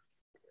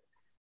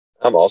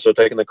 I'm also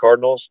taking the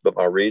Cardinals, but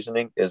my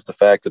reasoning is the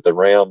fact that the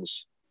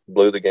Rams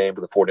blew the game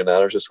to the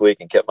 49ers this week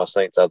and kept my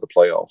Saints out of the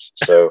playoffs.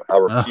 So I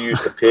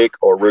refuse to pick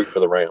or root for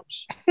the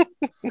Rams.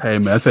 Hey,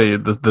 man, I tell you,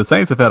 the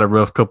Saints have had a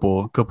rough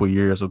couple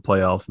years with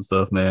playoffs and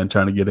stuff, man,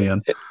 trying to get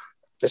in.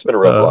 It's been a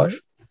rough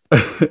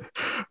life.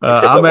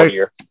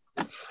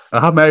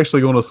 I'm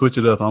actually going to switch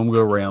it up. I'm going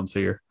to go Rams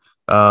here.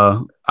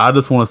 I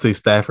just want to see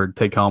Stafford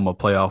take home a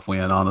playoff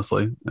win,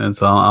 honestly. And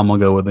so I'm going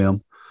to go with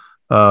them.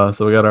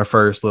 So we got our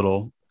first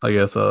little, I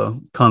guess,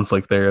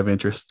 conflict there of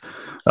interest.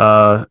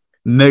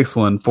 Next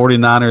one,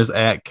 49ers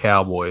at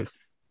Cowboys.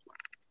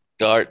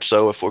 All right,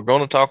 so if we're going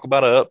to talk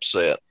about an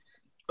upset,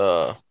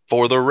 on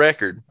the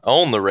record,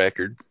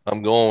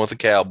 I'm going with the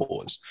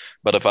Cowboys.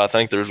 But if I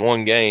think there's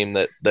one game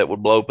that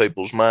would blow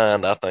people's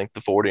mind, I think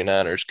the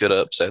 49ers could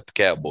upset the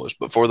Cowboys.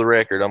 But for the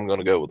record, I'm going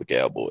to go with the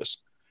Cowboys.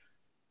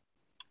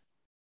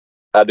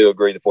 I do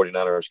agree the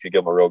 49ers could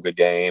give them a real good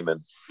game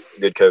and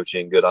good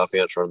coaching, good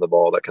offense, running the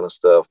ball, that kind of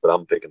stuff. But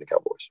I'm picking the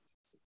Cowboys.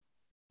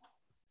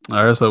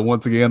 All right, so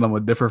once again, I'm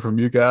going to differ from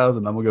you guys,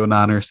 and I'm going to go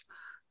Niners.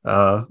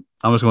 I'm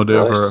just going to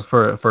do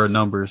it for a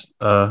numbers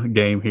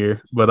game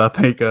here. But I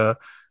think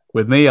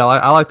with me,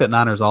 I like that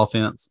Niners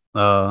offense.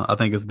 I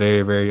think it's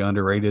very, very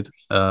underrated.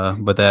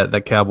 But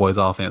that Cowboys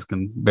offense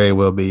can very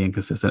well be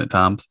inconsistent at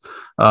times.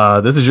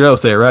 This is your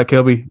upset, right,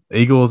 Kelby?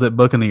 Eagles at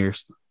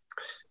Buccaneers.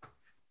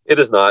 It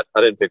is not.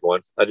 I didn't pick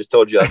one. I just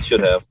told you I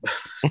should have.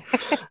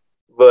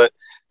 But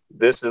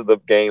this is the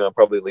game I'm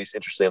probably least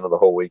interested in the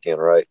whole weekend,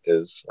 right? I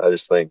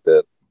just think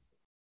that,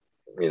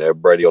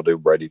 Brady will do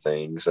Brady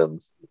things.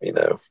 And,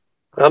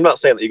 I'm not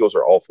saying the Eagles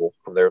are awful.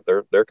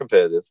 They're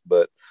competitive,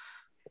 but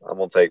I'm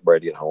going to take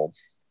Brady at home.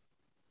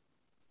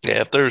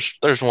 Yeah, if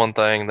there's one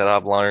thing that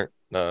I've learned,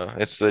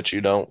 it's that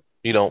you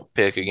don't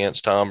pick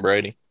against Tom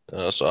Brady.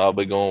 So I'll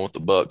be going with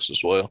the Bucs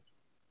as well.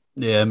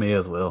 Yeah, me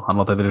as well. I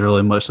don't think there's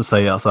really much to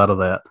say outside of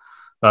that.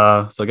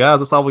 So guys,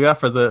 that's all we got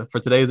for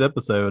today's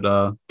episode.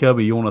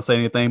 Kelby, you want to say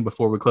anything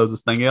before we close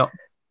this thing out?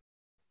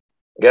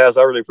 Guys,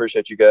 I really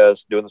appreciate you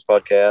guys doing this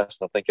podcast.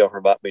 I thank y'all for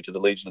inviting me to the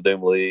Legion of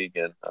Doom League,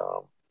 and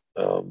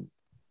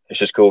it's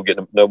just cool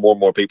getting to know more and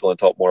more people and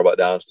talk more about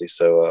Dynasty.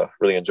 So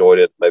really enjoyed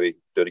it. Maybe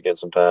do it again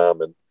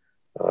sometime, and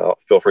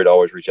feel free to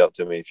always reach out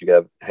to me if you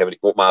have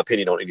want my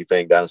opinion on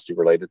anything Dynasty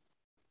related.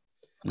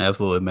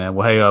 Absolutely, man.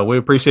 Well, hey, we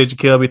appreciate you,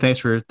 Kelby. Thanks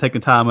for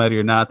taking time out of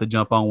your night to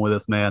jump on with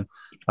us, man.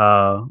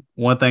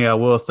 One thing I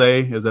will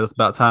say is that it's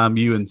about time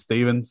you and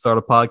Steven start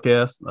a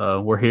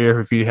podcast. We're here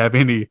if you have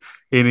any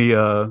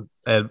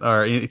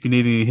or if you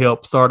need any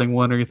help starting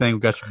one or anything, we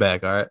got your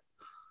back. All right.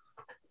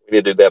 We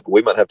need to do that, but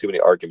we might have too many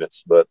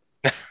arguments. But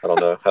I don't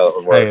know how it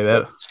would work.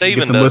 Hey,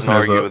 Steven doesn't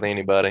argue with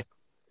anybody.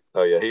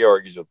 Oh yeah, he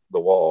argues with the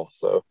wall.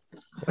 So.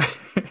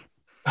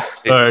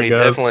 He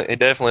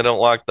definitely don't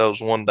like those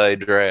 1-day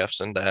drafts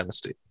in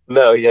Dynasty.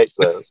 No, he hates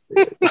those.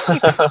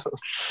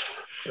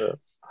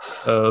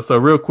 So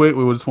real quick,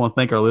 we just want to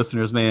thank our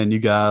listeners, man. You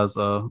guys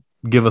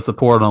give us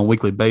support on a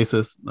weekly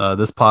basis.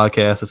 This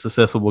podcast is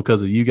successful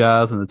because of you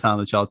guys and the time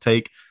that y'all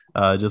take.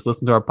 Just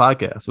listen to our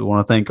podcast. We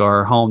want to thank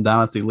our home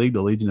Dynasty League,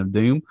 the Legion of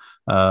Doom.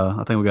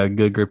 I think we got a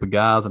good group of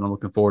guys, and I'm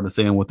looking forward to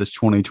seeing what this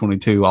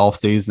 2022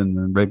 offseason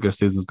and regular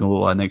season is going to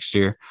look like next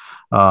year.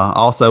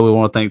 Also, we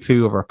want to thank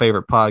two of our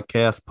favorite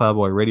podcasts, Pod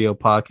Boy Radio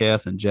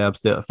Podcast and Jab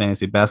Step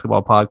Fantasy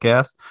Basketball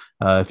Podcast.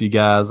 If you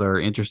guys are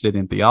interested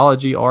in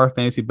theology or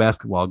fantasy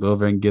basketball, go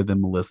over and give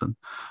them a listen.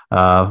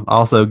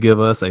 Also, give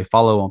us a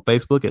follow on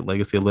Facebook at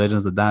Legacy of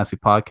Legends, the Dynasty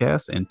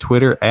Podcast, and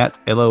Twitter at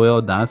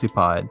LOL Dynasty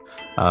Pod.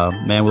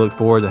 Man, we look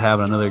forward to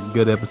having another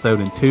good episode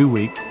in 2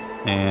 weeks.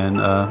 And,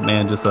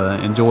 man, just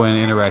enjoying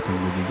interacting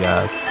with you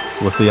guys.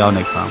 We'll see y'all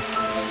next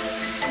time.